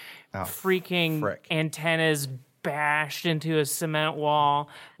your freaking frick. antennas bashed into a cement wall,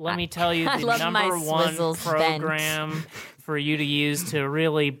 let me tell you I the love my number one swizzles bent. program for you to use to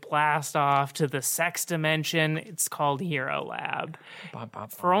really blast off to the sex dimension. It's called Hero Lab.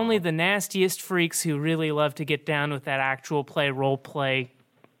 For only the nastiest freaks who really love to get down with that actual play, role play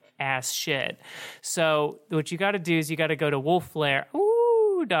ass shit. So what you got to do is you got to go to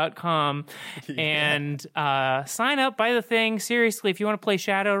wolflair.com and sign up, buy the thing. Seriously, if you want to play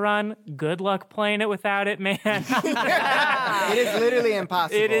Shadowrun, good luck playing it without it, man. it is literally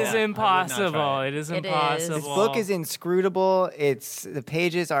impossible. It is try impossible. it. It is It is. impossible. This book is inscrutable. The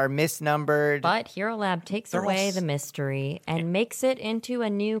pages are misnumbered. But Hero Lab takes away the mystery and makes it into a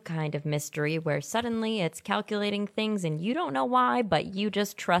new kind of mystery where suddenly it's calculating things and you don't know why, but you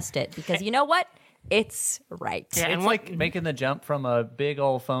just trust it because you know what? It's right. Yeah, and It's like making the jump from a big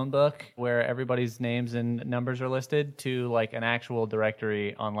old phone book where everybody's names and numbers are listed to like an actual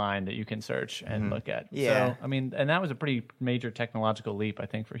directory online that you can search and look at. Yeah. So, I mean, and that was a pretty major technological leap, I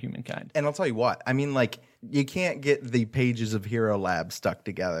think, for humankind. And I'll tell you what, I mean, like, you can't get the pages of Hero Lab stuck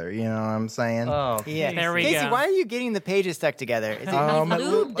together. You know what I'm saying? Oh, yeah. There we Casey, go. why are you getting the pages stuck together? Is it,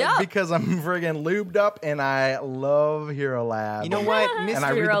 lubed up. Because I'm friggin' lubed up and I love Hero Lab. you know what, And I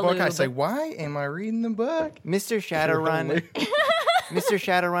read Hero the book, I Lube. say, why am I reading the book? Mr. Shadowrun? Mr.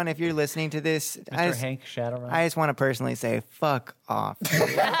 Shadowrun, if you're listening to this, Mr. Hank Shadowrun. I just want to personally say, fuck off.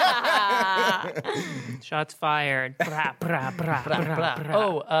 Shots fired. Bra, bra, bra, bra,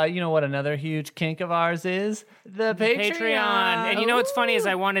 bra. Oh, you know what another huge kink of ours is? The Patreon. And you know what's funny is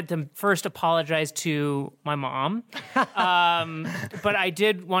I wanted to first apologize to my mom. But I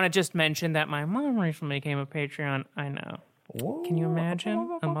did want to just mention that my mom recently became a Patreon. I know. Can you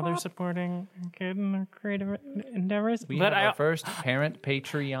imagine a mother supporting a kid in their creative endeavors? We have our first parent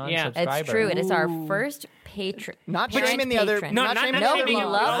Patreon Yeah. subscriber. It's true. It is our first patron. Not parent shaming the other. patron. No, not not shaming No, the we other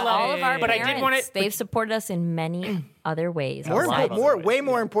love all of our But I parents. did wanna- They've supported us in many other ways. More, lot of more, other ways, way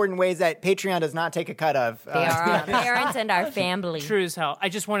more important ways that Patreon does not take a cut of. They are our parents and our family. True as hell. I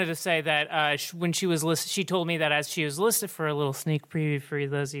just wanted to say that when she was she told me that as she was listed for a little sneak preview for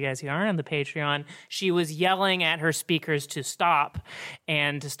those of you guys who aren't on the Patreon, she was yelling at her speakers to stop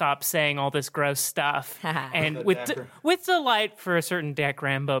and to stop saying all this gross stuff. And with delight for a certain Dak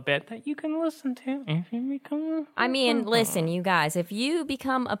Rambo bit that you can listen to if you become. I mean, listen, you guys, if you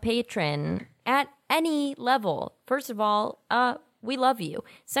become a patron at any level, first of all, we love you.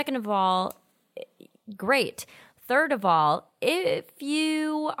 Second of all, great. Third of all, if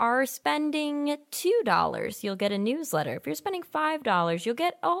you are spending $2, you'll get a newsletter. If you're spending $5, you'll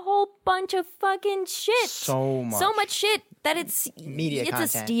get a whole bunch of fucking shit. So much. So much shit that it's Media It's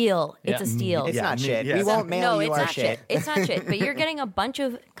content. a steal. It's a Yeah. steal. It's not shit. yeah. We won't mail No, you it's our not shit. It's not shit. But you're getting a bunch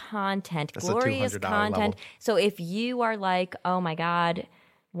of content, That's a glorious $200 content. level. So if you are like, oh my God,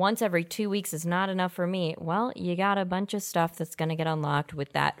 once every 2 weeks is not enough for me, well, you got a bunch of stuff that's going to get unlocked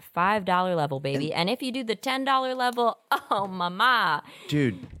with that $5 level, baby. And if you do the $10 level, oh, mama,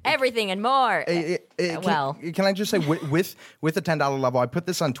 Dude. everything and more. Well. Can I just say, with the $10 level, I put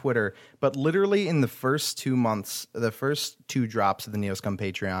this on Twitter, but literally in the first 2 months, the first 2 drops of the Neoscum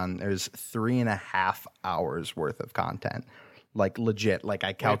Patreon, there's 3.5 hours worth of content. Like legit, like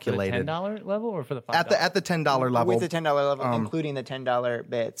I calculated. For the $10 level or for the $5? At the $10 level. With the $10 level, including the $10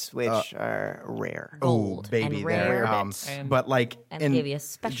 bits, which are rare. Gold baby and there. rare bits. But like, And give you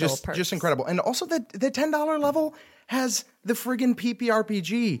special perks. just incredible. And also the $10 level has the friggin'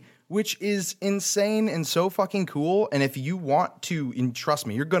 PPRPG, which is insane and so fucking cool. And if you want to, and trust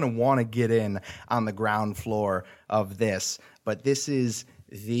me, you're gonna want to get in on the ground floor of this. But this is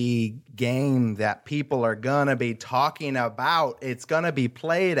the game that people are gonna be talking about. It's gonna be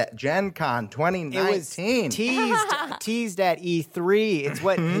played at Gen Con 2019. It was teased at E3. It's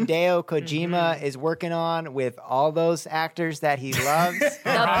what Hideo Kojima is working on with all those actors that he loves. The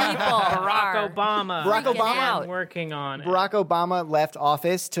people Barack are Obama. Barack Obama. out. Working on it. Barack Obama left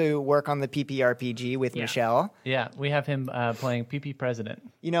office to work on the PPRPG with Michelle. Yeah, we have him playing PP president.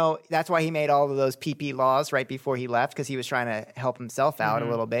 You know, that's why he made all of those PP laws right before he left, because he was trying to help himself out a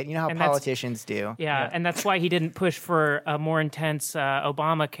little bit. You know how And that's- politicians do. Yeah, and that's why he didn't push for a more intense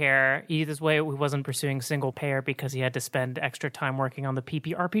Obamacare. Either way, he wasn't pursuing single payer because he had to spend extra time working on the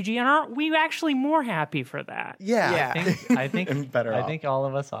PPRPG. And aren't we actually more happy for that? Yeah. I think Better I off. think all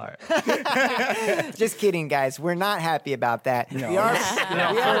of us are. Just kidding, guys. We're not happy about that. We are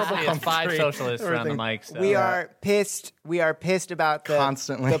It's 5 socialists around the mic. So. we are pissed. We are pissed about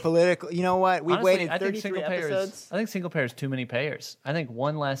Constantly. the political. You know what? We've Honestly, waited I think 33 single payer episodes. I think single payer is too many payers. I think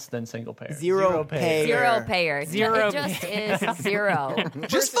one less than single payer. Zero payer. Zero payers. Zero It just is zero.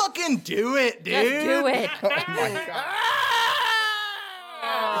 Just fucking do it, dude. Just do it.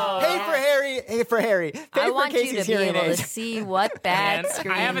 Pay for Harry. Pay for Harry. Pay I for want you Casey's to be hearing able to aids. see what bad And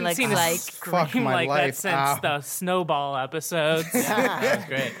screen I haven't looks seen a like. Fuck scream my like that life. since Ow. the Snowball episodes. That's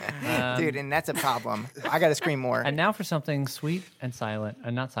great. Dude, and that's a problem. I got to scream more. And now for something sweet and silent,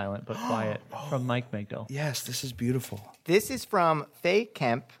 and not silent, but quiet, from Mike Migdal. Yes, this is beautiful. This is from Faye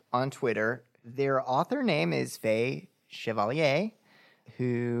Kemp on Twitter. Their author name is Faye Chevalier,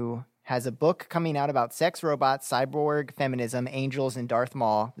 who has a book coming out about sex robots, cyborg feminism, angels, and Darth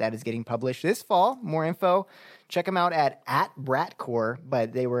Maul that is getting published this fall. More info, check them out at Bratcore,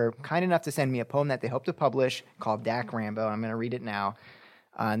 but they were kind enough to send me a poem that they hope to publish called Dak Rambo. I'm going to read it now.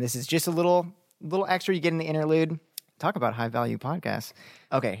 And this is just a little extra you get in the interlude. Talk about high-value podcasts.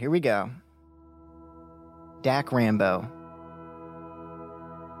 Okay, here we go. Dak Rambo.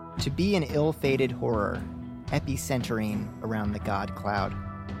 To be an ill-fated horror, epicentering around the god cloud,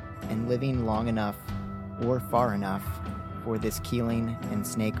 and living long enough or far enough for this keeling and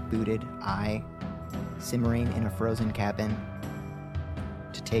snake-booted eye, simmering in a frozen cabin,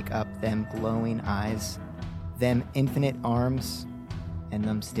 to take up them glowing eyes, them infinite arms, and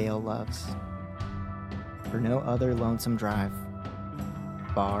them stale loves. For no other lonesome drive,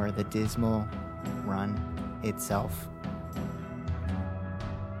 bar the dismal run itself.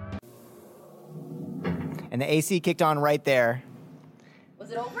 And the AC kicked on right there.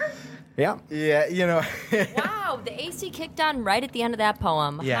 Was it over? Yeah. Yeah, you know. Wow, the AC kicked on right at the end of that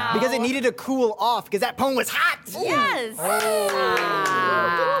poem. Yeah. How- Because it needed to cool off because that poem was hot. Yes.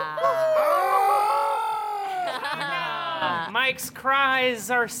 Mike's cries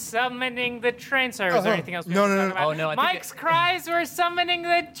are summoning the train. Sorry, was there anything else? we No, were no, talking no. about? Oh, no, I think Mike's cries were summoning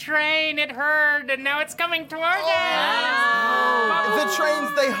the train. It heard, and now it's coming towards us. The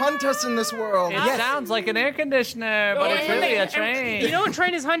trains, they hunt us in this world. It sounds like an air conditioner, but it's really a train. You know, a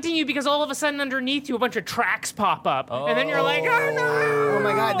train is hunting you because all of a sudden underneath you a bunch of tracks pop up, and then you're like, oh no! Oh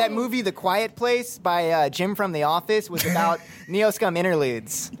my God, that movie, The Quiet Place by Jim from The Office, was about Neoscum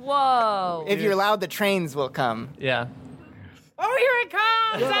interludes. Whoa. If you're loud, the trains will come. Yeah. Oh, here it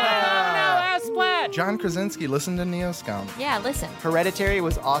comes! Oh no, splat! John Krasinski, listen to Neoscum. Yeah, listen. Hereditary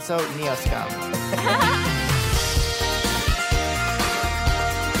was also Neoscum.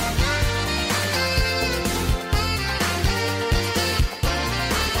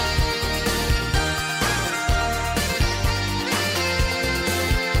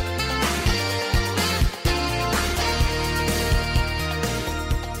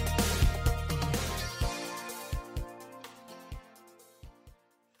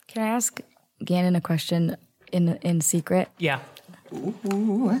 Can I ask Gannon a question in secret? Yeah.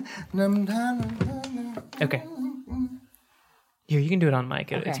 Okay. Here, you can do it on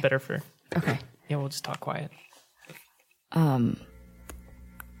mic. It's Okay. better for. Okay. Yeah, we'll just talk quiet.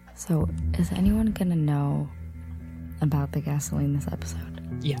 So, is anyone gonna know about the gasoline this episode?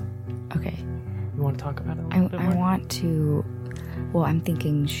 Yeah. Okay. You want to talk about it a I little bit more? want to. Well, I'm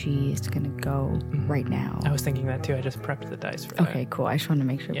thinking she's gonna go right now. I was thinking that too. I just prepped the dice for that. Okay, cool. I just want to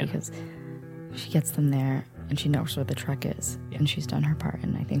make sure Yeah. because she gets them there and she knows where the truck is and she's done her part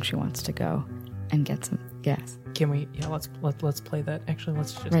and I think she wants to go and get some gas. Can we? Yeah, let's play that. Actually,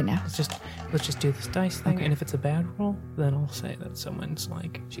 let's just Right now? Let's just do this dice thing. Okay. And if it's a bad roll, then I'll say that someone's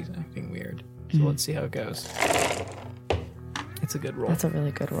like she's acting weird. So let's see how it goes. It's a good roll. That's a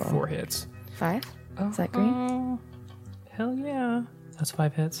really good roll. 4 hits. 5? Is that green? Oh, hell yeah. That's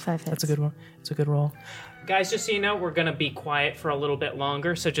 5 hits. 5 That's a hits. good one. It's a good roll. Guys, just so you know, we're going to be quiet for a little bit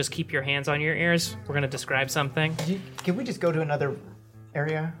longer, so just keep your hands on your ears. We're going to describe something. Can we just go to another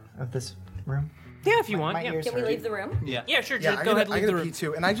area of this room? Yeah, if you want. My Yeah. ears Can we hurt. leave the room? Yeah, sure. Yeah, Just go ahead and I leave the gotta room. pee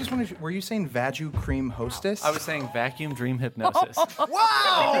too. And I just wanted to, were you saying Vaju Cream Hostess? I was saying vacuum dream hypnosis.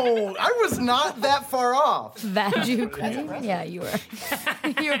 Wow! I was not that far off. Vaju cream? Yeah, you were.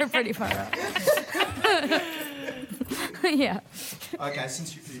 You were pretty far off. Yeah. Guys,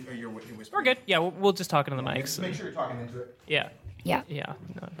 since you're whispering. We're good. Yeah, we'll just talk into the mics. Make sure you're talking into it. Yeah. Yeah. Yeah.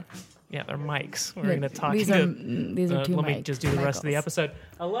 No. Yeah, they're mics. We're Yeah, going to talk these into... are- these are two Let me mic- just do the rest of the Michaels. episode.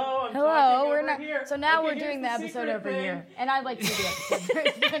 Hello, I'm Hello, talking we're over not. here. So now Okay, we're here's doing the episode secret over thing. here, and I'd like to do the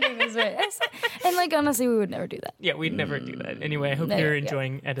episode. We're doing this way. And like honestly, we would never do that. Yeah, we'd never do that. Anyway, I hope No, you're yeah.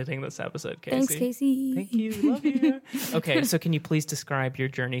 enjoying editing this episode, Casey. Thanks, Casey. Thank you. Love you. Okay, so can you please describe your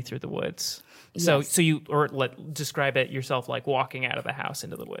journey through the woods? So, Yes. describe it yourself, like walking out of the house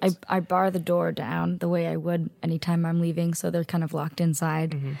into the woods. I bar the door down the way I would anytime I'm leaving, so they're kind of locked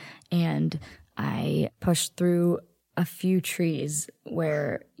inside. Mm-hmm. And I push through a few trees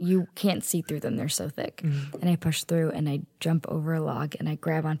where you can't see through them, they're so thick. Mm-hmm. And I push through and I jump over a log and I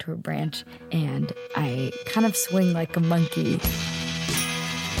grab onto a branch and I kind of swing like a monkey.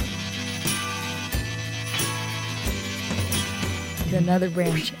 To another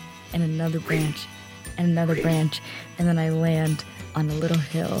branch and another branch and another branch, and then I land on a little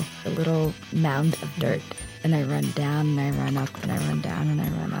hill, a little mound of dirt, and I run down and I run up and I run down and I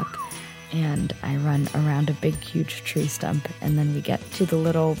run up, and I run around a big huge tree stump, and then we get to the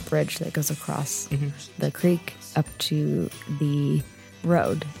little bridge that goes across the creek up to the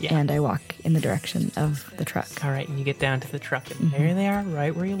road, Yeah. and I walk in the direction of the truck. All right, and you get down to the truck, and there they are,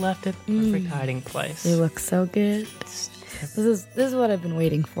 right where you left it. Perfect hiding place. They look so good. This is what I've been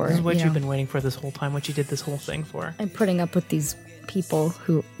waiting for. This is what you you've know. been waiting for this whole time, what you did this whole thing for. I'm putting up with these people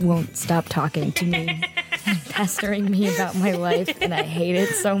who won't stop talking to me and pestering me about my life, and I hate it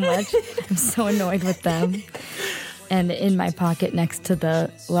so much. I'm so annoyed with them. And in my pocket next to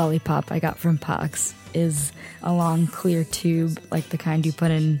the lollipop I got from Pox is a long clear tube, like the kind you put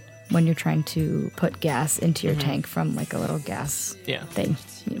in when you're trying to put gas into your tank from like a little gas Yeah. thing.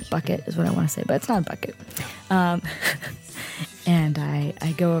 You know, bucket is what I want to say, but it's not a bucket. And I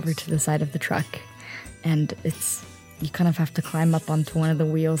go over to the side of the truck, and you kind of have to climb up onto one of the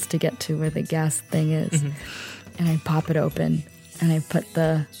wheels to get to where the gas thing is. And I pop it open, and I put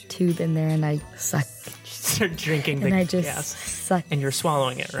the tube in there, and I suck, Start drinking and the I just gas. suck. And you're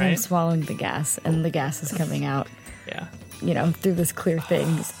swallowing it, I'm right? swallowing the gas, and the gas is coming out, Yeah. you know, through this clear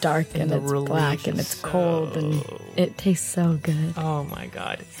thing. It's dark, and the it's relief black, and is it's cold, and it tastes so good. Oh my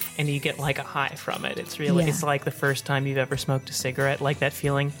god. And you get like a high from it. It's really Yeah. it's like the first time you've ever smoked a cigarette, like that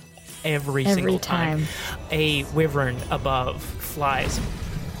feeling every single time. A wyvern above flaps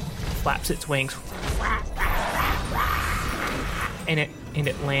its wings. And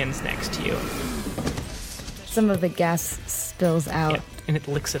it lands next to you. Some of the gas spills out. Yeah, and it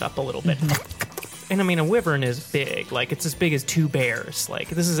licks it up a little bit. And I mean, a wyvern is big. Like it's as big as two bears. Like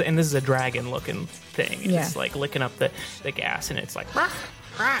this is a dragon-looking thing. It's Yeah. just like licking up the gas, and it's like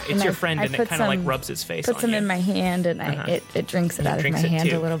it's And your I- friend, I and it put kind of like some- rubs its face Puts on them you. in my hand, and it drinks it out of my drinks it hand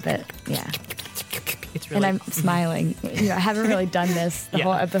too. a little bit. Yeah, It's really and I'm smiling. You know, I haven't really done this the Yeah.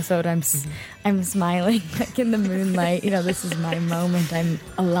 whole episode. I'm smiling like in the moonlight. You know, this is my moment. I'm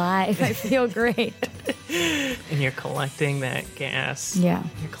alive. I feel great. and you're collecting that gas. Yeah.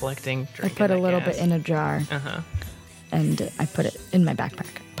 You're collecting. I put a little bit in a jar, Uh-huh. and I put it in my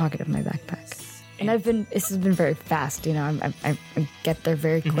pocket of my backpack. And this has been very fast. You know, I get there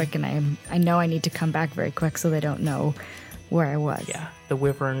very Mm-hmm. quick, and I know I need to come back very quick so they don't know where I was. Yeah. The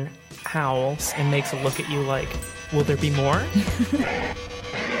wyvern howls and makes a look at you like, will there be more?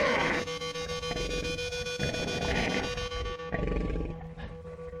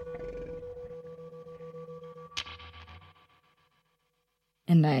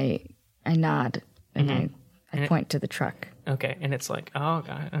 And I nod, and Mm-hmm. I point to the truck. Okay. And it's like, oh,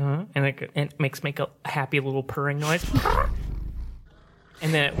 God. Uh-huh. And it makes a happy little purring noise.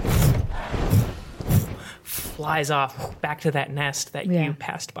 And then it flies off back to that nest that Yeah. you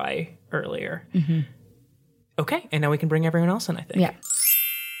passed by earlier. Okay. And now we can bring everyone else in, I think. Yeah.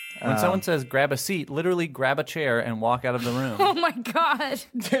 When someone says grab a seat, literally grab a chair and walk out of the room. Oh my God.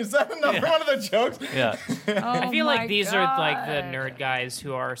 Is that another one of the jokes? Yeah. I feel my like these are like the God. nerd guys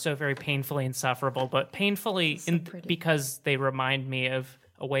who are so very painfully insufferable, but painfully because they remind me of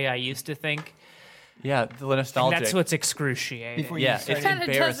a way I used to think. Yeah, the And nostalgic. that's what's excruciating. Yeah, it's Kinda does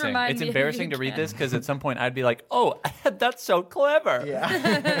embarrassing. remind It's me of embarrassing you, to read Ken. this because at some point I'd be like, "Oh, that's so clever."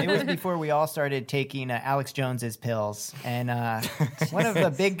 It was before we all started taking Alex Jones's pills, and one of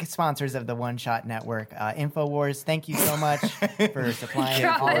the big sponsors of the One Shot Network, Infowars. Thank you so much for supplying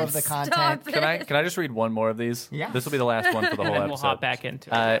all of the content. Stop it. Can I just read one more of these? Yeah. This will be the last one for the whole And then episode. we'll hop back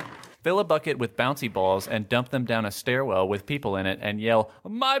into it. fill a bucket with bouncy balls and dump them down a stairwell with people in it and yell,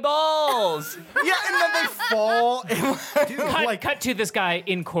 "My balls!" Yeah, and then they fall. And Cut to this guy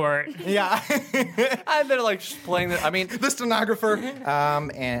in court. yeah. And they're like just playing the, I mean, The stenographer,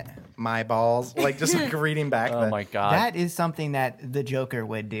 and my balls, like just like reading back. oh my God. That is something that the Joker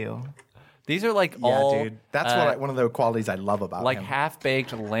would do. These are like Yeah, all dude. That's one of the qualities I love about like him.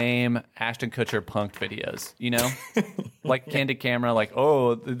 half-baked, lame Ashton Kutcher punked videos, you know? Like candid camera, like,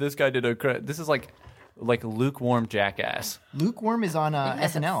 oh, this guy did this is like lukewarm Jackass. Lukewarm is on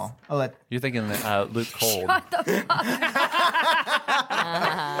SNL. Oh, You're thinking Luke Cold.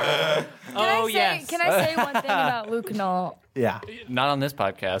 Can I say one thing about Luke Knoll? Yeah. Not on this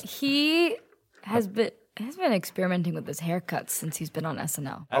podcast. He has been experimenting with his haircuts since he's been on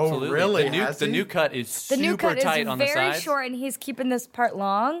SNL. Absolutely. really? The new cut is The super new cut tight is on the very sides. short, and he's keeping this part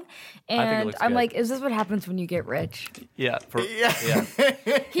long. think it And looks I'm good. like, is this what happens when you get rich? Yeah. Yeah.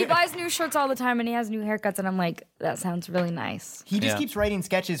 He buys new shirts all the time, and he has new haircuts, and I'm like, that sounds really nice. he just Yeah. keeps writing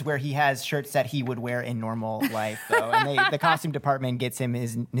sketches where he has shirts that he would wear in normal life, though. And the costume department gets him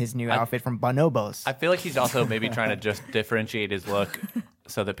his new outfit from Bonobos. I feel like he's also maybe trying to just differentiate his look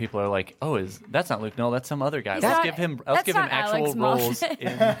so that people are like, oh, that's not Luke Knoll, that's some other guy. He's Let's not- give him that's not actual Alex roles.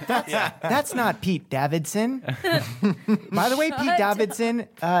 Moffat. That's not Pete Davidson. By the way, Pete Davidson,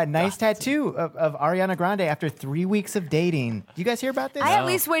 nice tattoo of Ariana Grande after 3 weeks of dating. You guys hear about this? I at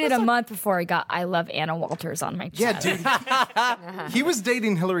least waited a month before I got I Love Anna Walters on my chest. Yeah, dude. He was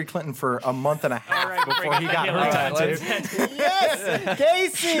dating Hillary Clinton for a month and a half before he got her tattoo. Yes,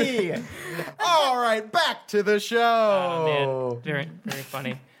 Casey. All right, back to the show. Oh, man. Very, very funny.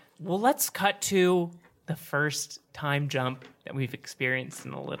 Well, let's cut to the first time jump that we've experienced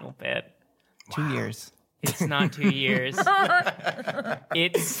in a little bit. 2 years. It's not 2 years.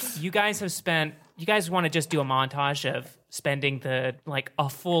 You guys want to just do a montage of spending a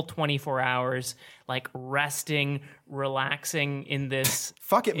full 24 hours resting, relaxing in this.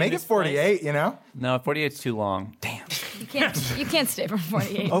 Fuck it, in make it this place. 48, you know? No, 48's too long. Damn. You can't stay for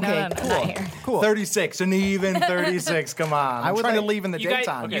 48. Okay, no, cool. not here. Cool. 36, an even 36. Come on. I'm would trying to like- leave in the You guys,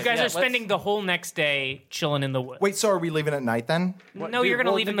 daytime. you guys are spending the whole next day chilling in the woods. Wait, so are we leaving at night then? No, you're going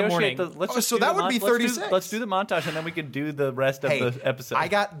to leave in the morning. So that would be 36. Let's do the montage and then we can do the rest of the episode. I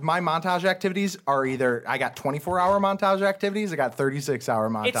got my montage activities are either I got 24-hour montage activities, I got 36-hour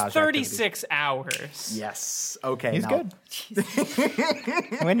montage It's activities. 36 hours. Yes. Okay. He's now- good.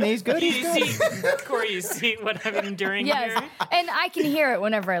 When he's good, he's You good. see, Corey, you see what I'm enduring Yes, here? and I can hear it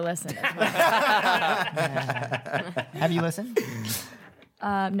whenever I listen. Have you listened?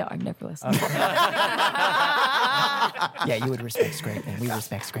 No, I've never listened. Yeah, you would respect Scrape, and we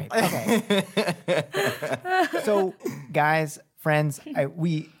respect Scrape. Okay. So, guys, friends,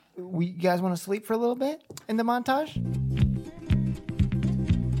 we you guys want to sleep for a little bit in the montage?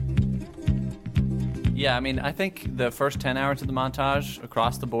 Yeah, I mean, I think the first 10 hours of the montage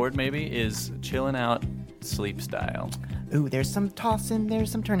across the board maybe is chilling out sleep style. Ooh, there's some tossing,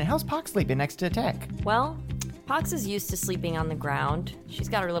 there's some turning. How's Pox sleeping next to Tech? Well, Pox is used to sleeping on the ground. She's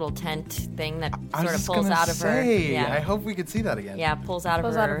got her little tent thing that I was sort of just pulls gonna out of her. say, Yeah. I hope we could see that again. Yeah, pulls out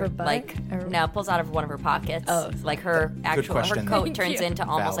Pulls of out her, of her butt? Or- no, pulls out of one of her pockets. Oh. Like her actual her question. coat Thank turns you. into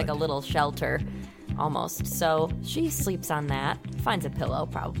almost like a Valid. little shelter, almost. So she sleeps on that. Finds a pillow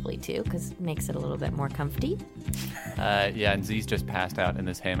probably too, because it makes it a little bit more comfy. Yeah, and Z's just passed out in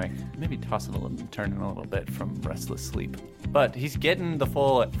this hammock. Maybe tossing a little, turning a little bit from restless sleep. But he's getting the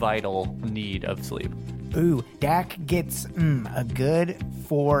full vital need of sleep. Ooh, Dak gets a good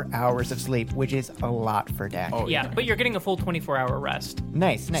 4 hours of sleep, which is a lot for Dak. Yeah, but you're getting a full 24-hour rest.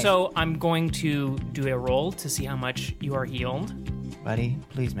 Nice, nice. So I'm going to do a roll to see how much you are healed. buddy,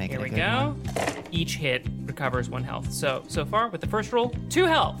 please make Here it a we good go. one. Each hit recovers 1 health. So far with the first roll, 2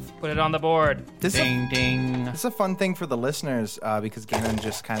 health. Put it on the board. This Ding, ding. is a fun thing for the listeners because Gannon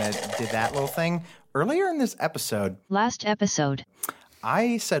just kind of did that little thing. Earlier in this episode, Last episode.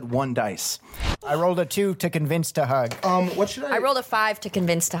 I said 1 dice. I rolled a 2 to convince to hug. What should I rolled a 5 to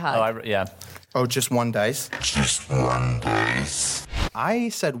convince to hug. Yeah. Oh, just 1 dice? Just 1 dice. I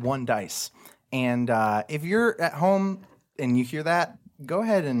said 1 dice. And if you're at home and you hear that, go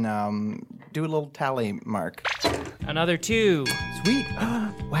ahead and do a little tally mark. Another 2. Sweet.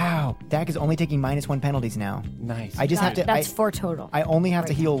 Wow. Dak is only taking -1 penalties now. Nice. I just have to. That's I, 4 total. I only have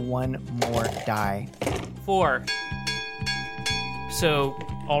to heal 1 more die. 4. So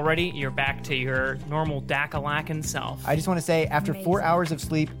already you're back to your normal Dakalakan self. I just want to say, after 4 hours of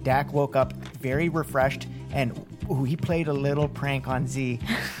sleep, Dak woke up very refreshed, and he played a little prank on Z.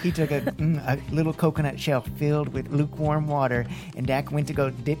 He took a little coconut shell filled with lukewarm water, and Dak went to go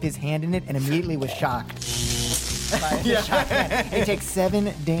dip his hand in it and immediately was shocked. by the shotgun. He takes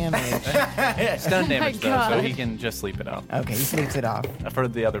 7 damage. Stun damage, though, so God. he can just sleep it off Okay, he sleeps it off. for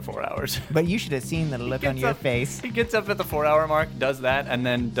the other 4 hours. But you should have seen the look on Gets your up- face. He gets up at the 4-hour mark, does that, and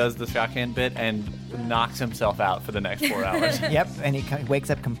then does the shotgun bit and knocks himself out for the next 4 hours. Yep, and he wakes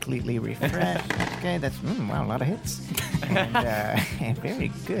up completely refreshed. Okay, that's wow, a lot of hits. And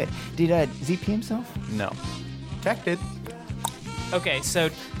very good. Did Z pee himself? No. Tech did. Okay, so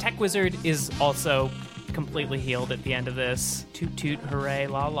Tech Wizard is also completely healed at the end of this. Toot toot, hooray,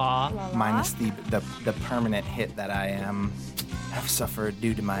 la la. Minus the permanent hit that I have suffered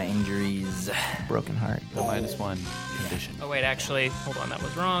due to my injuries. Broken heart. The -1 condition. Oh wait, actually, hold on, that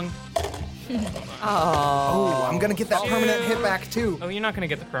was wrong. Oh, I'm gonna get that permanent hit back too. Oh, you're not gonna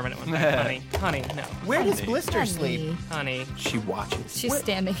get the permanent one back, honey. Honey, no. Where does Blister sleep? Honey. Honey. She watches. She's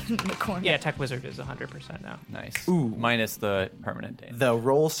standing in the corner. Yeah, Tech Wizard is 100% now. Nice. Ooh. Minus the permanent damage. The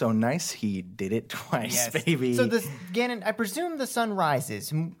roll so nice, he did it twice, baby. So this Ganon, I presume the sun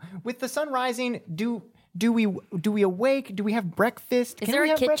rises. With the sun rising, do we awake? Do we have breakfast? Is Can there we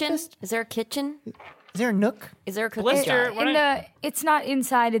a have kitchen? breakfast? Is there a kitchen? Is there a nook? Is there a cookie Blister, jar? what It's not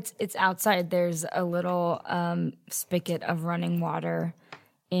inside. It's outside. There's a little spigot of running water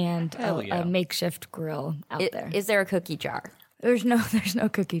and yeah. a makeshift grill out there. Is there a cookie jar? There's no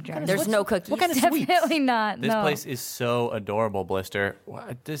cookie jar. There's no cookies. What kind of sweets? Definitely not. This no. place is so adorable, Blister.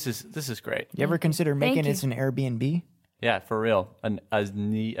 This is great. You ever consider making you. this an Airbnb? Yeah, for real. A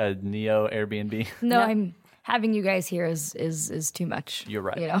Neo Airbnb. No, I'm having you guys here is too much. You're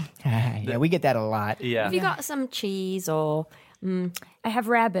right. You know, Yeah, we get that a lot. Yeah. Have you got some cheese or? I have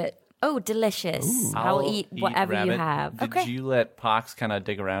rabbit. Oh, delicious! I'll eat whatever you rabbit. have. Did you let Pox kind of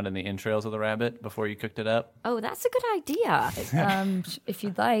dig around in the entrails of the rabbit before you cooked it up? Oh, that's a good idea. If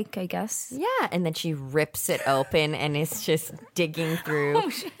you'd like, I guess. Yeah, and then she rips it open and is just digging through,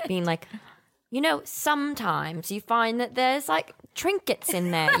 being like, sometimes you find that there's like trinkets in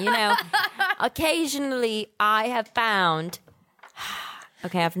there. Occasionally I have found.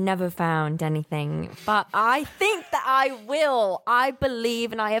 Okay, I've never found anything, but I think that I will. I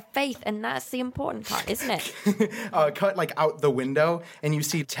believe and I have faith, and that's the important part, isn't it? Cut like out the window, and you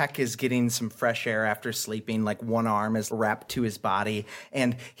see Tech is getting some fresh air after sleeping. Like one arm is wrapped to his body,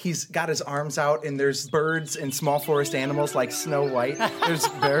 and he's got his arms out, and there's birds and small forest animals like Snow White. There's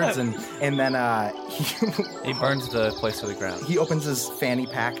birds, and then He burns the place to the ground. he opens his fanny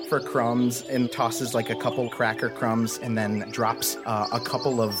pack for crumbs and tosses like a couple cracker crumbs, and then drops a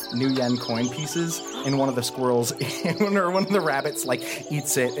couple of New Yen coin pieces, and one of the squirrels or one of the rabbits like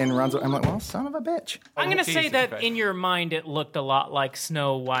eats it and runs. I'm like, well, son of a bitch. I'm going to say Jesus that Christ. in your mind it looked a lot like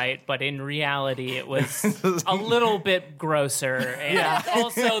Snow White, but in reality it was a little bit grosser. And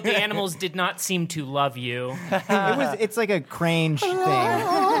also the animals did not seem to love you. It's like a Crange thing. You were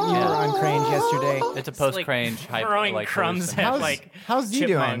on Crange yesterday. It's a post-Crange hype. Throwing like, crumbs hallucination. at like how's Z doing?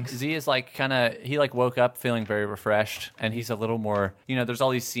 chipmunks. Z is like he woke up feeling very refreshed, and he's a little more, there's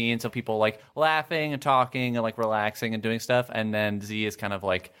all these scenes of people like laughing and talking and like relaxing and doing stuff, and then Z is kind of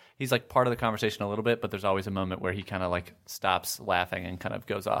like, he's like part of the conversation a little bit, but there's always a moment where he kind of like stops laughing and kind of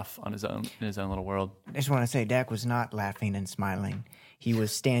goes off on his own, in his own little world. I just want to say Dak was not laughing and smiling. He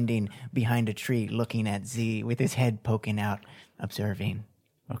was standing behind a tree looking at Z with his head poking out, observing.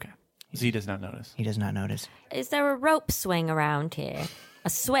 Okay. Z does not notice. He does not notice. Is there a rope swing around here? A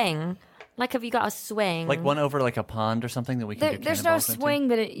swing? Like, have you got a swing? Like one over like a pond or something that we can do There's no cannonballs into? swing,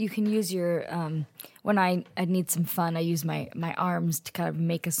 but you can use your. When I need some fun, I use my arms to kind of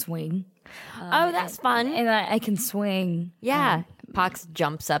make a swing, Oh, that's fun. and I can swing. Yeah. Pox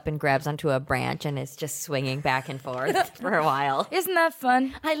jumps up and grabs onto a branch and is just swinging back and forth for a while. Isn't that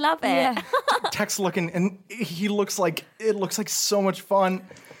fun? I love it. Yeah. Tech's looking, and it looks like so much fun.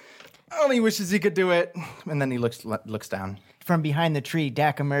 Oh, he wishes he could do it. And then he looks down. From behind the tree,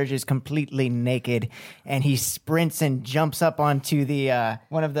 Dak emerges completely naked, and he sprints and jumps up onto the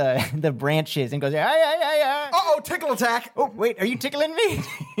one of the branches and goes, Uh-oh, tickle attack! Oh, wait, are you tickling me?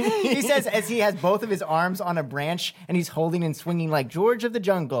 He says as he has both of his arms on a branch, and he's holding and swinging like George of the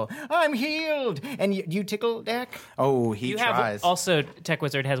Jungle. I'm healed! And you tickle, Dak? Oh, he You tries. have also Tech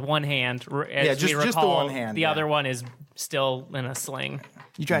Wizard has one hand. As just- we just the recall, one hand, The yeah. other one is still in a sling.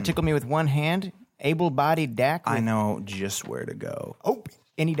 You try to tickle me with one hand? Able-bodied Dak? I know just where to go. Oh,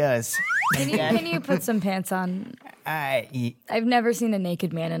 and he does. Can you put some pants on? I've never seen a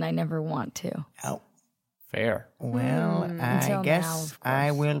naked man, and I never want to. Oh. Fair. Well, I Until guess now, of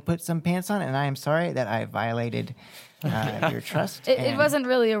I will put some pants on, and I am sorry that I violated your trust. It and- wasn't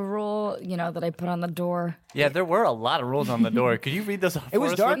really a rule, that I put on the door. Yeah, there were a lot of rules on the door. Could you read those off It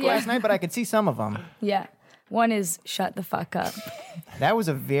was for us dark real quick? last night, but I could see some of them. Yeah. One is shut the fuck up. That was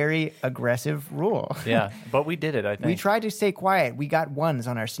a very aggressive rule. Yeah, but we did it, I think. We tried to stay quiet. We got ones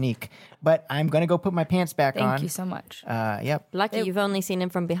on our sneak. But I'm going to go put my pants back on. Thank you so much. Yep. Lucky you've only seen him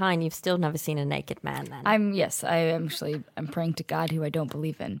from behind. You've still never seen a naked man then. I'm praying to God who I don't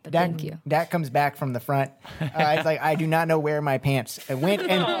believe in, but thank you. Dak comes back from the front. It's like, I do not know where my pants went.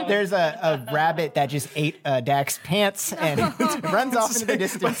 And there's a rabbit that just ate Dak's pants and runs off into the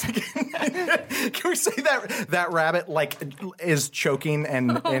distance. Can we say that rabbit like is choking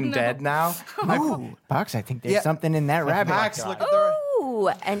and dead now? Ooh, Box, I think there's something in that rabbit. Max, look at the. Ooh,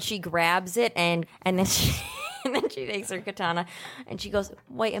 and she grabs it and then she and then she takes her katana and she goes,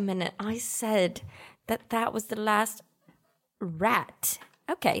 "Wait a minute! I said that was the last rat."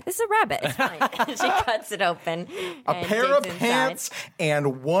 Okay, this is a rabbit. It's fine. She cuts it open. A pair of pants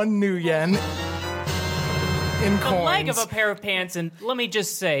and 1 new yen in The coins. leg of a pair of pants, and let me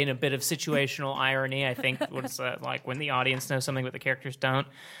just say, in a bit of situational irony, I think what's like when the audience knows something but the characters don't.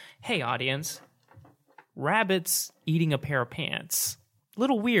 Hey, audience, rabbits eating a pair of pants.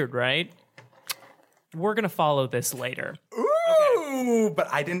 Little weird, right? We're gonna follow this later. Ooh, but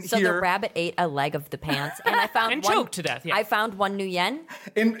I didn't So hear. the rabbit ate a leg of the pants, and I found And one, choked to death, yeah. I found 1 new yen.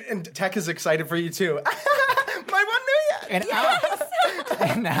 And Tech is excited for you too. My 1 new yen.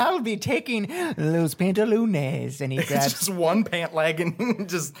 And I'll be taking los pantalones. And he It's grabs. just 1 pant leg and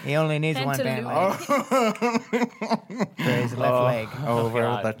just He only needs one pant leg for his left leg.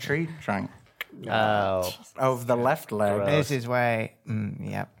 over the tree trunk Oh. of the left leg. This is why.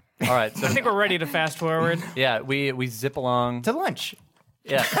 Yep. All right, so I think we're ready to fast forward. yeah, we zip along. To lunch.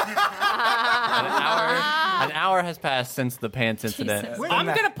 Yeah. An hour has passed since the pants incident. I'm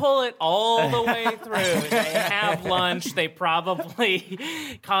gonna pull it all the way through. They have lunch. They probably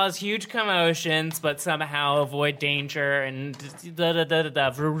cause huge commotions, but somehow avoid danger. And da da da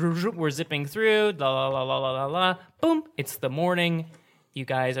da da. We're zipping through. La la la la la la la. Boom! It's the morning. You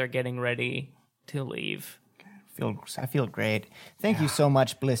guys are getting ready to leave. I feel great. Thank you so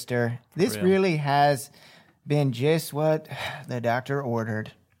much, Blister. This real. really has been just what the doctor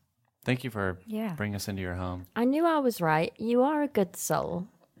ordered. Thank you for Yeah. bringing us into your home. I knew I was right. You are a good soul.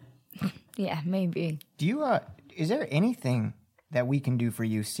 Yeah, maybe. Do you? Is there anything that we can do for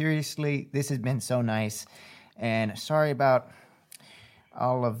you? Seriously, this has been so nice, and sorry about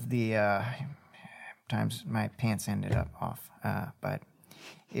all of the times my pants ended up off. But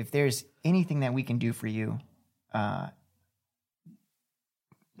if there's anything that we can do for you,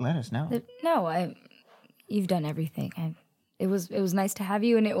 let us know. No, you've done everything. It was nice to have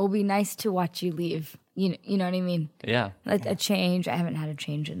you, and it will be nice to watch you leave. You know what I mean? Yeah. A change. I haven't had a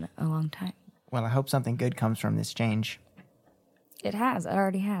change in a long time. Well, I hope something good comes from this change. It has. It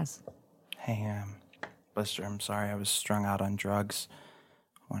already has. Hey, Blister, I'm sorry I was strung out on drugs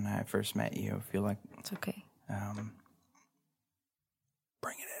when I first met you. I feel like, It's okay.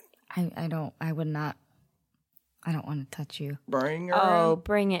 bring it in. I would not. I don't want to touch you. Bring her Oh, in.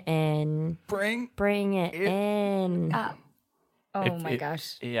 bring it in. Bring. Bring it in. Oh my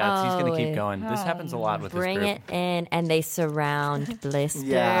gosh. Yeah, he's going to Oh, keep going. This happens a lot with Bring this group. it in. And they surround Blister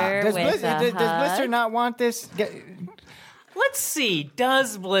Yeah. Does with Blister, a does Blister hug. not want this? Let's see.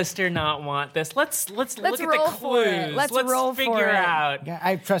 Does Blister not want this? Let's look at the roll for it. clues. Let's roll for figure it. out.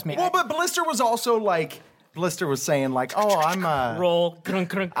 Yeah, trust me. Well, but Blister was also like, Blister was saying like, oh, I'm Roll. Crunk,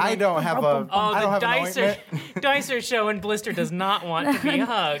 crunk, I crunk. don't have a. Oh, I don't the have dice an are, ointment. dice are showing Blister does not want to be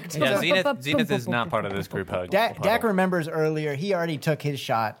hugged. Yeah, Zenith is not part of this group hug. Dak remembers earlier he already took his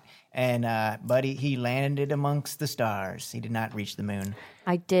shot, and buddy, he landed amongst the stars. He did not reach the moon.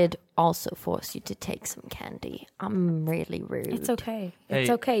 I did also force you to take some candy. I'm really rude. It's okay. Hey. It's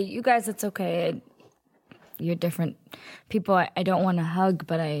okay. You guys, it's okay. You're different people. I don't want to hug,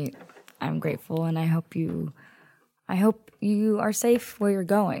 but I'm grateful, and I hope you are safe where you're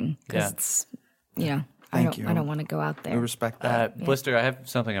going. Yeah. Because it's, I Thank you. don't want to go out there. We respect that. Blister, I have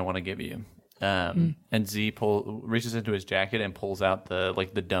something I want to give you. And Z reaches into his jacket and pulls out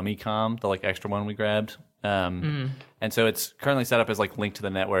the dummy comm, the extra one we grabbed. And so it's currently set up as linked to the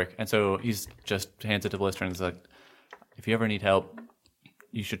network. And so he's just hands it to Blister and is like, if you ever need help,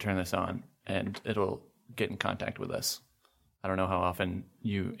 you should turn this on and it'll get in contact with us. I don't know how often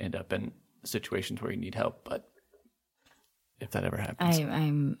you end up in situations where you need help, but if that ever happens.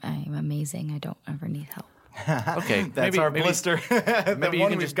 I'm amazing. I don't ever need help. Okay, That's our Blister. The maybe you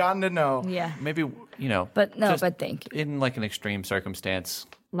one can we've just- gotten to know. Yeah. Maybe, But no, just but thank you. in an extreme circumstance.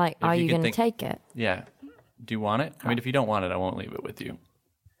 Like, If are you you could going to think- take it? Yeah. Do you want it? I mean, if you don't want it, I won't leave it with you.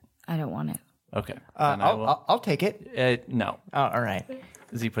 I don't want it. Okay. Then I will. I'll take it. No. Oh, all right.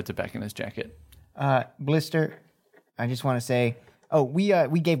 Z puts it back in his jacket. Blister, I just want to say Oh, we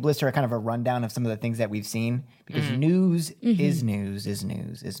gave Blister a kind of a rundown of some of the things that we've seen because news is news is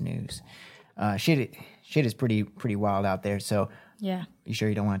news is news. Shit is pretty wild out there. So Yeah. you sure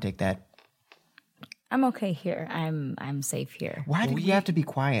you don't want to take that? I'm okay here. I'm safe here. Why do you have to be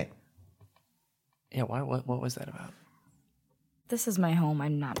quiet? Yeah, why? What was that about? This is my home.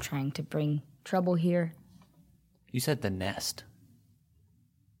 I'm not trying to bring trouble here. You said the nest.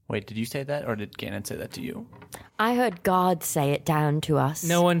 Wait, did you say that, or did Ganon say that to you? I heard God say it down to us.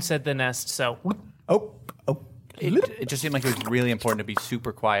 No one said the nest, so Oh. It just seemed like it was really important to be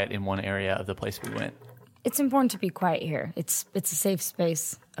super quiet in one area of the place we went. It's important to be quiet here. It's a safe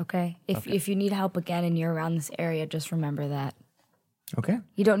space, okay? If you need help again and you're around this area, just remember that. Okay.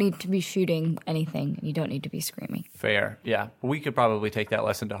 You don't need to be shooting anything, and you don't need to be screaming. Fair, yeah. We could probably take that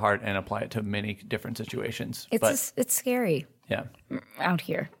lesson to heart and apply it to many different situations. It's scary Yeah. out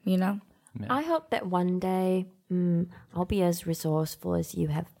here, you know? I hope that one day I'll be as resourceful as you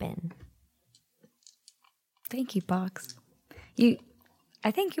have been. Thank you, Box.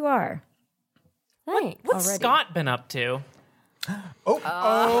 I think you are. Thanks. what's Already. Scott been up to? We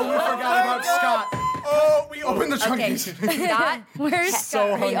forgot about Scott. Oh, we opened the trunk. Okay, Scott. Where's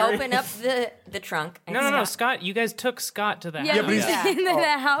So We hungry. open up the trunk. And No, Scott. You guys took Scott to the Yeah, house. he's in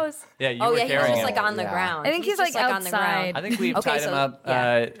the house. Yeah, you Oh were yeah, he was carrying just him. like on the ground. I think he's, just like, on the ground. outside. I think we've Okay, tied him so, up.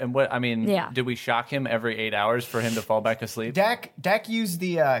 yeah. And what I mean, Yeah. did we shock him every 8 hours for him to fall back asleep? Dak used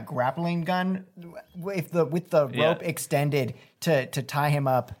the grappling gun with the Yeah. rope extended to tie him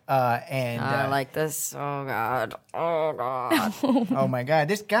up. I like this. Oh god. Oh god. Oh my God,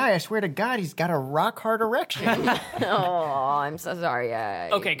 this guy! I swear to God, he's got a rock hard erection. Oh, I'm so sorry.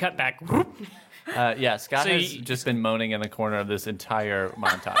 Okay, cut back. Yeah, Scott So has you- just been moaning in the corner of this entire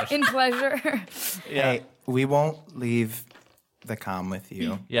montage. In pleasure. Yeah. Hey, we won't leave the comm with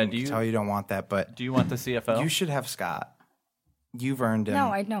you. Yeah, I do can you- tell you don't want that, but Do you want the CFO? you should have Scott. You've earned him.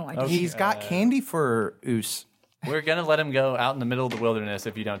 No, I know. I do. He's got candy for Oos. We're gonna let him go out in the middle of the wilderness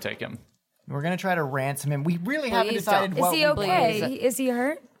if you don't take him. We're gonna try to ransom him. We really haven't Please decided don't. what Is he we okay? Please. Is he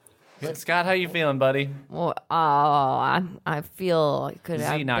hurt? Scott, how you feeling, buddy? Well, I feel I could.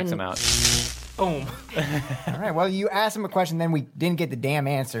 Z knocks him out. Boom. All right. Well, you asked him a question, then we didn't get the damn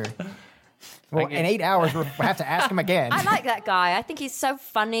answer. Well, in 8 hours, we'll have to ask him again. I like that guy. I think he's so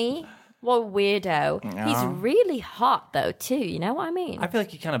funny. What a weirdo. He's really hot though too. You know what I mean? I feel like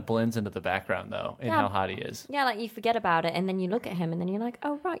he kind of blends into the background though, in Yeah. how hot he is. Yeah, like you forget about it, and then you look at him, and then you're like,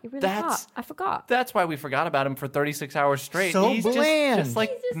 "Oh right, you're really That's- hot. I forgot." That's why we forgot about him for 36 hours straight. So He's bland. just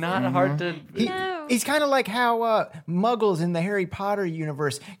like not hard to. No. He's kind of like how Muggles in the Harry Potter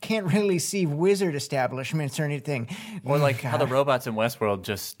universe can't really see wizard establishments or anything. Or like how the robots in Westworld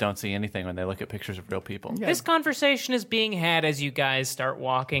just don't see anything when they look at pictures of real people. This conversation is being had as you guys start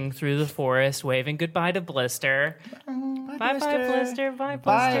walking through the forest, waving goodbye to Blister. Bye, Blister. Bye,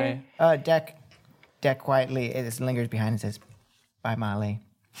 Blister. Bye. Deck quietly lingers behind and says, "Bye, Molly."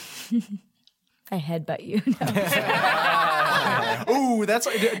 I headbutt you. Ooh, that's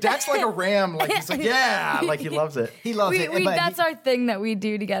like a ram. Like he's like, yeah, like he loves it. He loves it. but that's our thing that we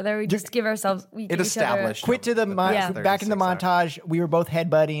do together. We just give ourselves. We It give each established. Quit to the Yeah. back in the 36 montage. We were both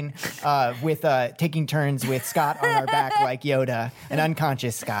headbutting with taking turns with Scott on our back like Yoda, an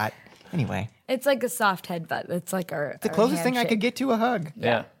unconscious Scott. Anyway, It's like a soft headbutt. It's like our the closest thing I could get to a hug.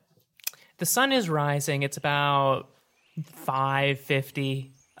 Yeah. The sun is rising. It's about 5:50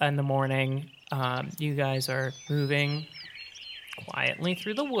 in the morning. You guys are moving quietly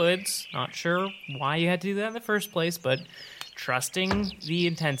through the woods. Not sure why you had to do that in the first place, but trusting the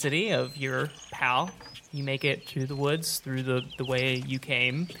intensity of your pal, you make it through the woods, through the way you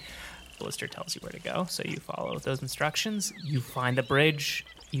came. Blister tells you where to go, so you follow those instructions. You find the bridge.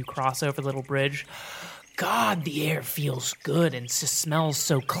 You cross over the little bridge. God, the air feels good and smells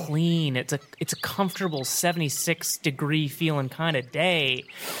so clean. It's a comfortable 76 degree feeling kind of day.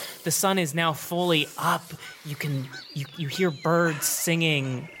 The sun is now fully up. You hear birds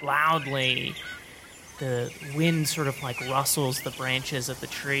singing loudly. The wind sort of like rustles the branches of the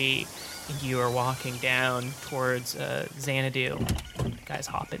tree, and you are walking down towards Xanadu. You guys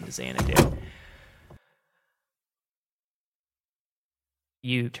hop into Xanadu.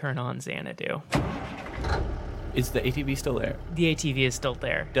 You turn on Xanadu. Is the ATV still there? The ATV is still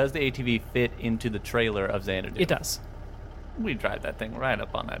there. Does the ATV fit into the trailer of Xanadu? It does. We drive that thing right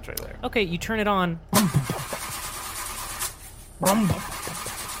up on that trailer. Okay, you turn it on.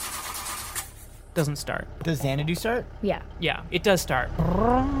 Doesn't start. Does Xanadu start? Yeah. Yeah, it does start.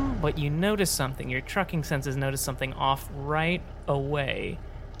 But you notice something. Your trucking senses notice something off right away.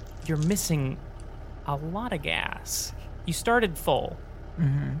 You're missing a lot of gas. You started full.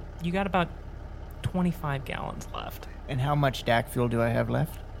 You got about 25 gallons left. And how much DAC fuel do I have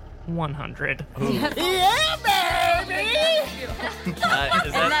left? 100. And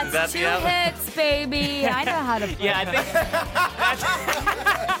that's 2 hits, baby. I know how to play. Yeah, I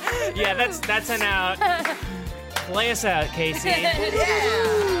think that's an out. Play us out, Casey. Hell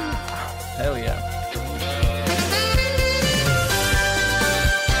yeah.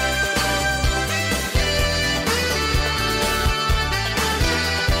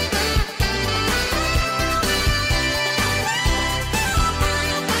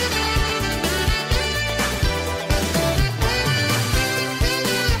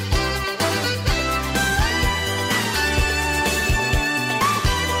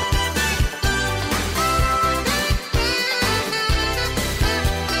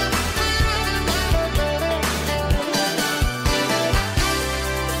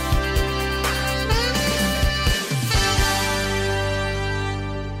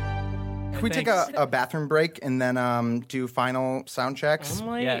 Can we take a bathroom break and then do final sound checks?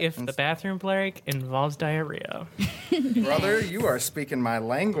 Only if the bathroom break involves diarrhea. Brother, you are speaking my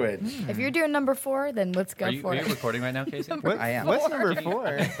language. If you're doing number 4, then let's go Are you for it. recording right now, Casey? I am. What's number 4?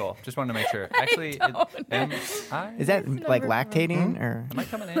 Okay, cool. Just wanted to make sure. Actually, Is that like lactating or? Am I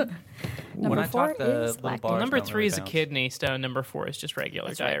coming in? Number when I 4 talk, the is little lactating. bars Number don't 3 really is a bounce. kidney stone. Number 4 is just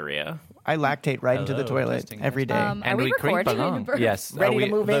regular diarrhea. I lactate right into the Hello, toilet testing, every day. Are we creep recording? along. Yes. Ready Are to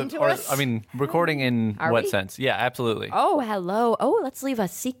we- move into us? I mean, recording in Are what we? sense? Yeah, absolutely. Oh, hello. Oh, let's leave a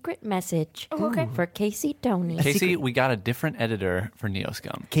secret message. Oh, okay. For Casey Tony. Casey, we got a different editor for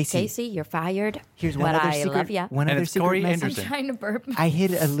Neoscum. Casey, you're fired. Here's but one other I secret. love ya. One And other it's secret Corey message. Anderson. Trying to burp. I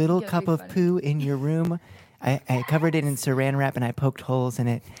hid a little It's cup gonna of be poo in your room. I covered it in saran wrap and I poked holes in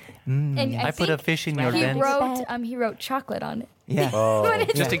it. And I put a think fish in your he vent. wrote chocolate on it. Yeah. Oh,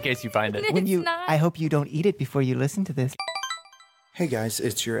 just in case you find it. When It's you, not. I hope you don't eat it before you listen to this. Hey guys,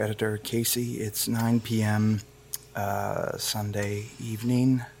 it's your editor Casey. It's 9 p.m. Sunday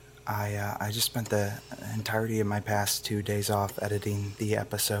evening. I just spent the entirety of my past 2 days off editing the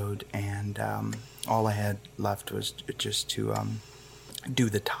episode, and all I had left was just to do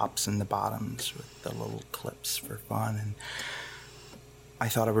the tops and the bottoms with the little clips for fun. And I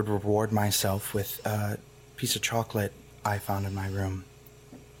thought I would reward myself with a piece of chocolate I found in my room.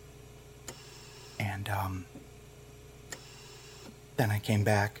 And then I came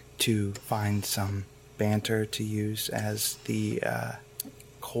back to find some banter to use as the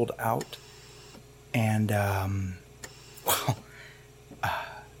cold out. And,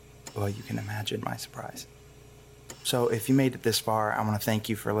 well, you can imagine my surprise. So if you made it this far, I want to thank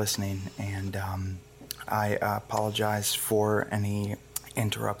you for listening. And I apologize for any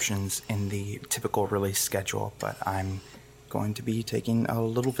interruptions in the typical release schedule, but I'm going to be taking a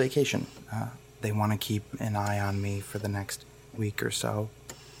little vacation. They want to keep an eye on me for the next week or so.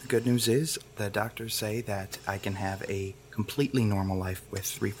 The good news is the doctors say that I can have a completely normal life with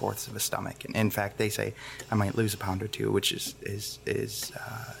 3/4 of a stomach. And in fact, they say I might lose a pound or two, which is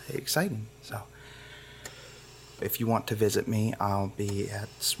exciting. So if you want to visit me, I'll be at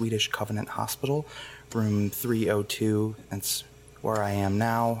Swedish Covenant Hospital, room 302. That's where I am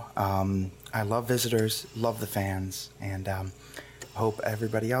now. I love visitors, love the fans, and hope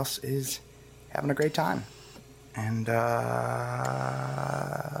everybody else is having a great time. And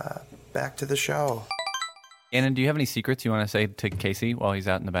back to the show. Anna, do you have any secrets you want to say to Casey while he's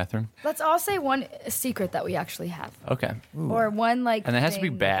out in the bathroom? Let's all say one secret that we actually have, Okay. or one like. And it has to be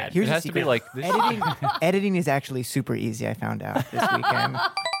thing bad. Here's it a has to be secret. like this. Editing is actually super easy, I found out this weekend.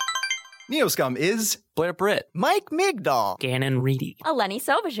 Neoscum is Blair Britt. Mike Migdal. Gannon Reedy. A Lenny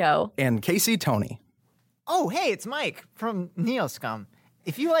Silva show. and Casey Tony. Oh, hey, it's Mike from Neoscum.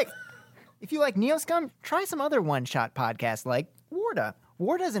 If you like Neoscum, try some other one-shot podcasts like Warda.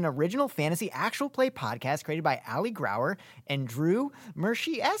 Warda is an original fantasy actual play podcast created by Ali Grauer and Drew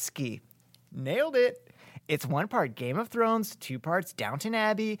Mershieski. Nailed it. It's 1 part Game of Thrones, 2 parts Downton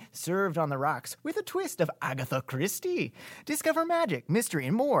Abbey, served on the rocks with a twist of Agatha Christie. Discover magic, mystery,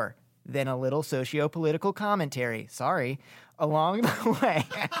 and more. Then a little socio-political commentary. Sorry. Along the way.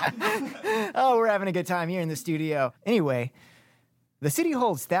 Oh, we're having a good time here in the studio. Anyway, the city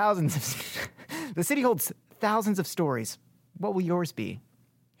holds thousands of stories. What will yours be?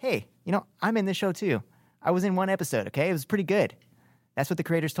 Hey, I'm in this show too. I was in 1 episode, okay? It was pretty good. That's what the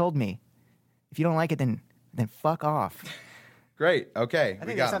creators told me. If you don't like it, then fuck off. Great. Okay. I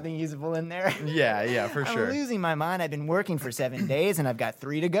think there's something usable in there. Yeah, for I'm sure. losing my mind. I've been working for 7 days and I've got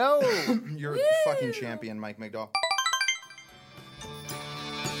 3 to go. You're a fucking champion, Mike McDowell.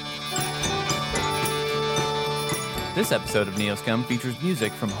 This episode of Neoscum features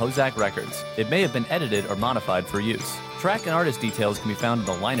music from Hozak Records. It may have been edited or modified for use. Track and artist details can be found in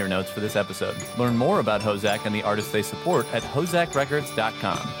the liner notes for this episode. Learn more about Hozak and the artists they support at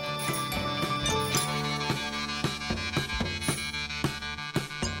hozakrecords.com.